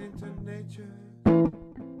 reconnecting to nature,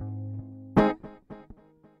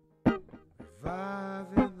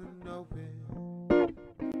 reviving the knowing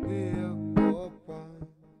we're all one,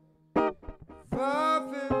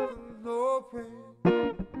 reviving the knowing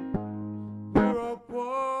we're all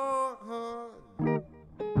one.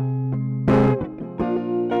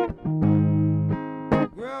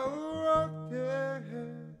 Well, rock, yeah.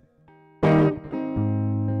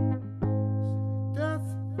 Death,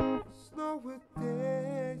 snow with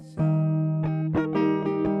days.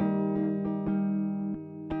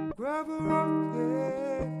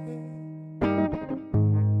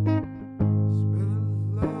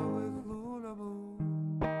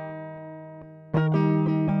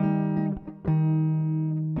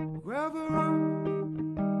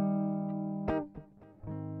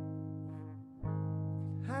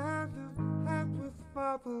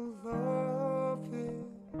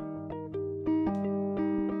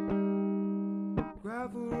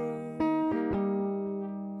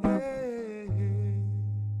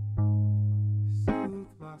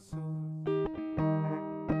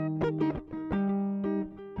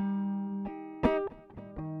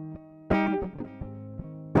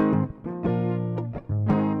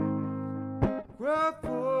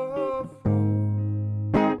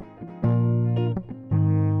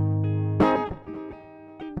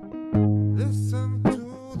 Listen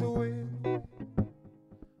to the wind,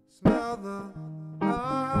 smell the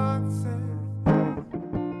nonsense.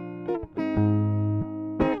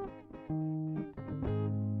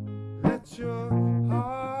 Let your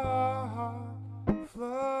heart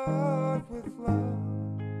flood with love.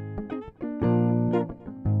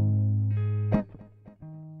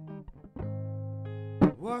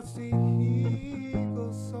 Watch the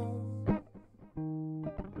eagle soar.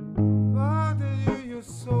 Under you, you're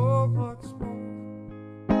so much more.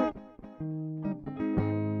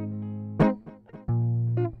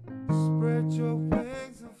 Spread your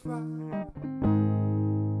wings and fly.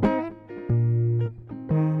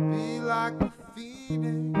 Be like a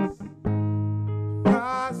phoenix,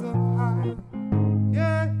 rise up high.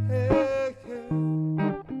 Yeah, yeah, yeah.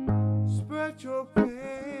 Spread your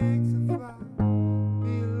wings and fly.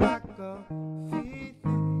 Be like a phoenix,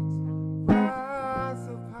 rise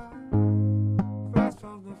up high. Rise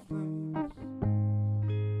from the flames.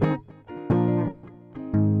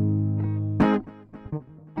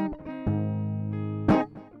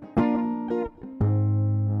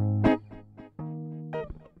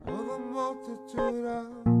 Oh, the multitude of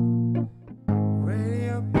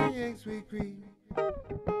radiant beings we greet,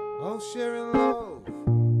 all sharing love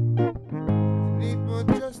beneath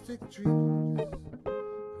majestic trees,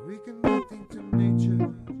 reconnecting to nature,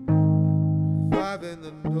 reviving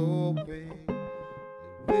the knowing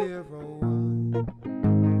that we're all one,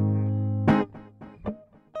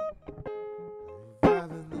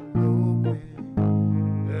 reviving the knowing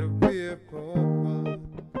that we're all one.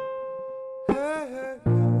 Hey, hey, hey.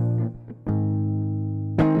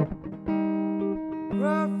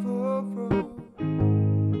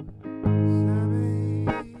 Sammy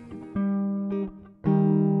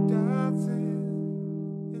dancing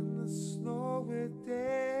in the snow with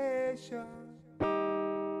Deja,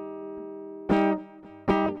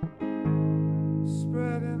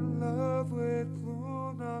 spreading love with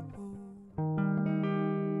Luna Moon.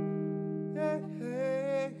 Hey,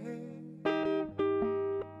 hey, hey.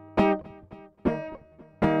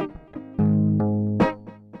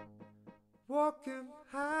 Walking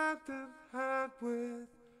hand in hand with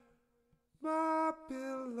my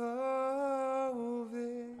beloved.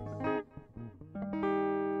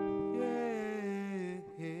 Yeah,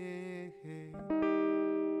 yeah, yeah.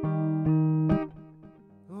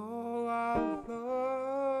 Oh, I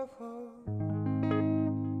love her.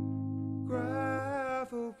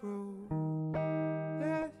 Gravel road.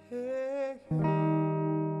 Yeah, yeah, yeah.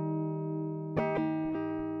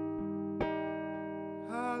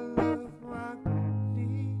 I love my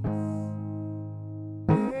niece,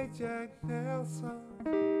 hey Jack Nelson.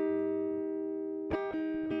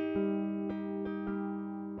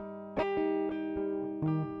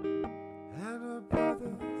 And her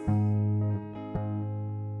brothers,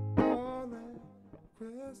 Paul and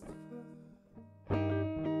Christopher.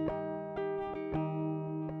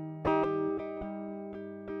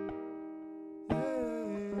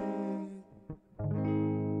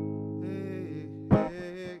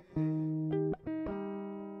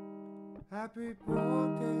 Happy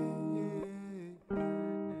birthday,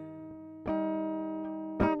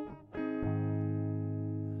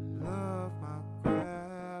 love my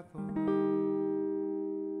gravel.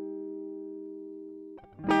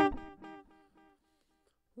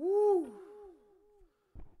 Woo!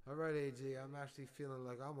 Alright, AJ, I'm actually feeling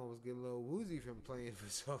like I'm almost getting a little woozy from playing for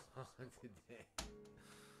so long today.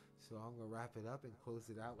 So I'm gonna wrap it up and close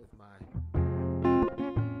it out with my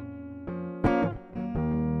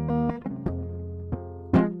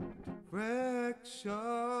directions.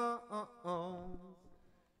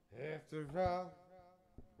 After all,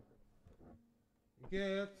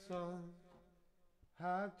 get some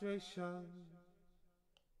hydration.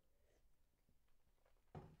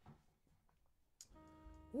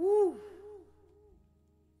 Woo!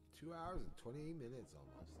 2 hours and 28 minutes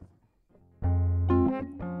almost.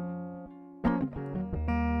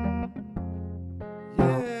 Yeah,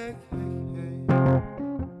 yeah, yeah.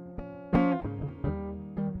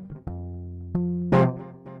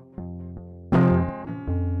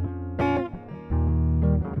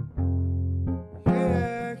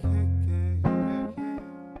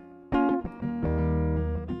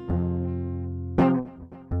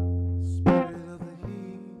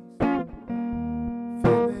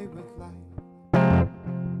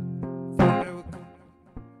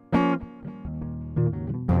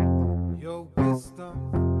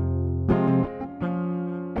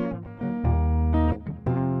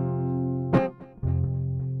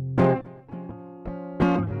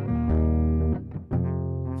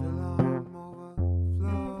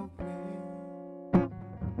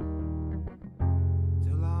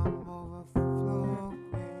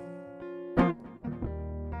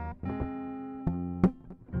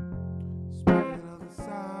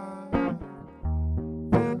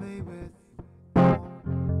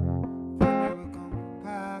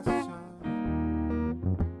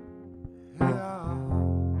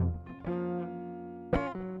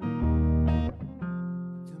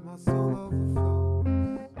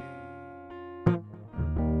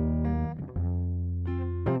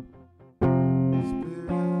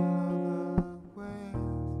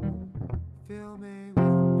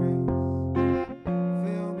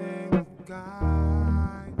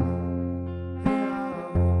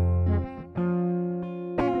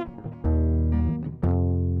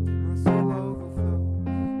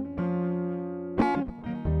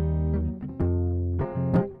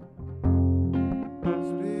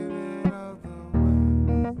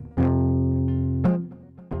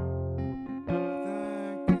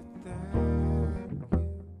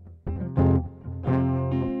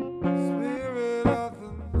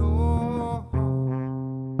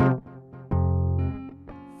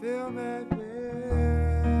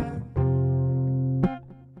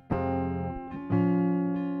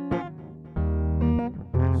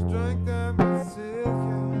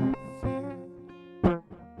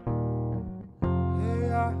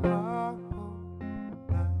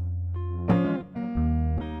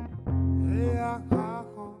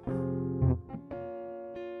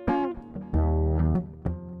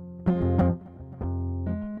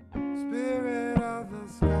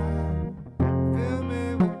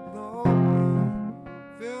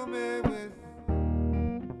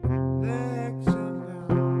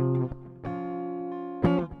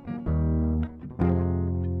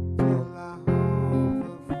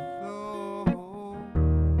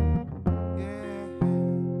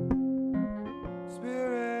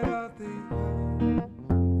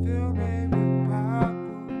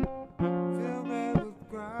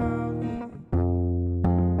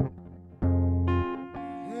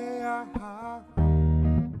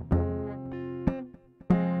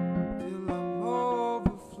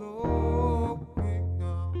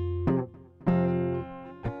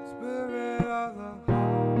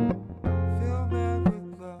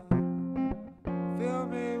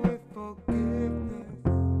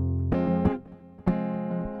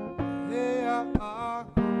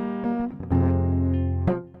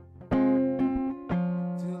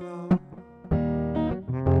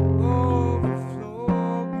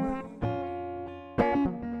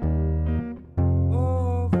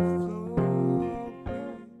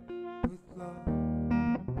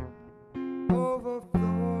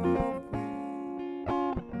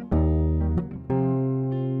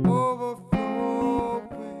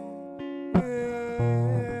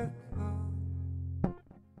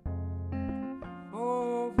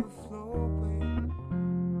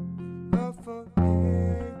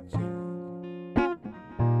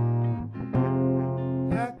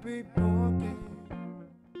 every morning.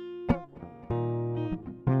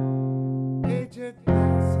 Aged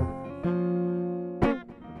myself,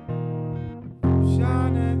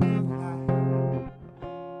 shining the light,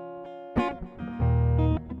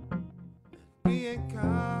 being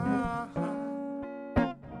kind.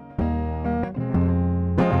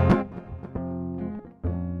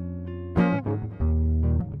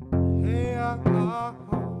 Hey,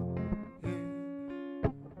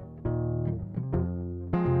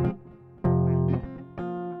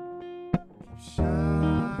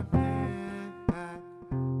 shining back,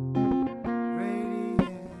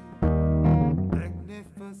 radiant,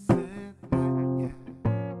 magnificent light,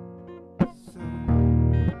 yeah, so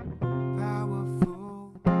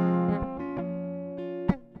powerful.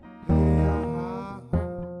 Hey,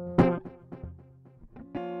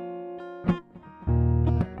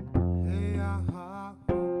 hey, hey,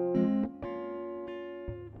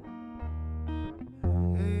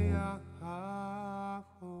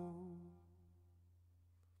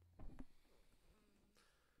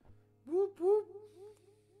 whoop, whoop.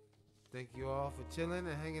 Thank you all for chilling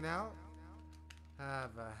and hanging out.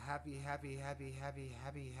 Have a happy,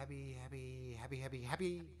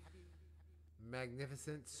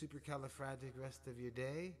 magnificent, supercalifragic rest of your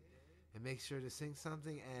day. And make sure to sing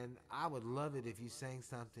something. And I would love it if you sang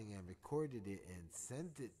something and recorded it and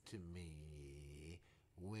sent it to me.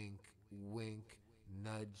 Wink, wink,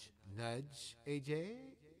 nudge, nudge, AJ.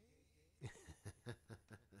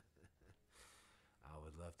 I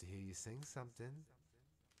would love to hear you sing something.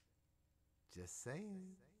 Just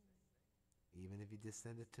saying. Even if you just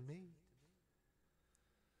send it to me.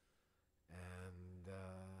 And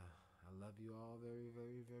I love you all very,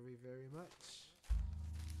 very, very, very much.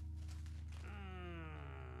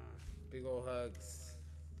 Big ol' hugs.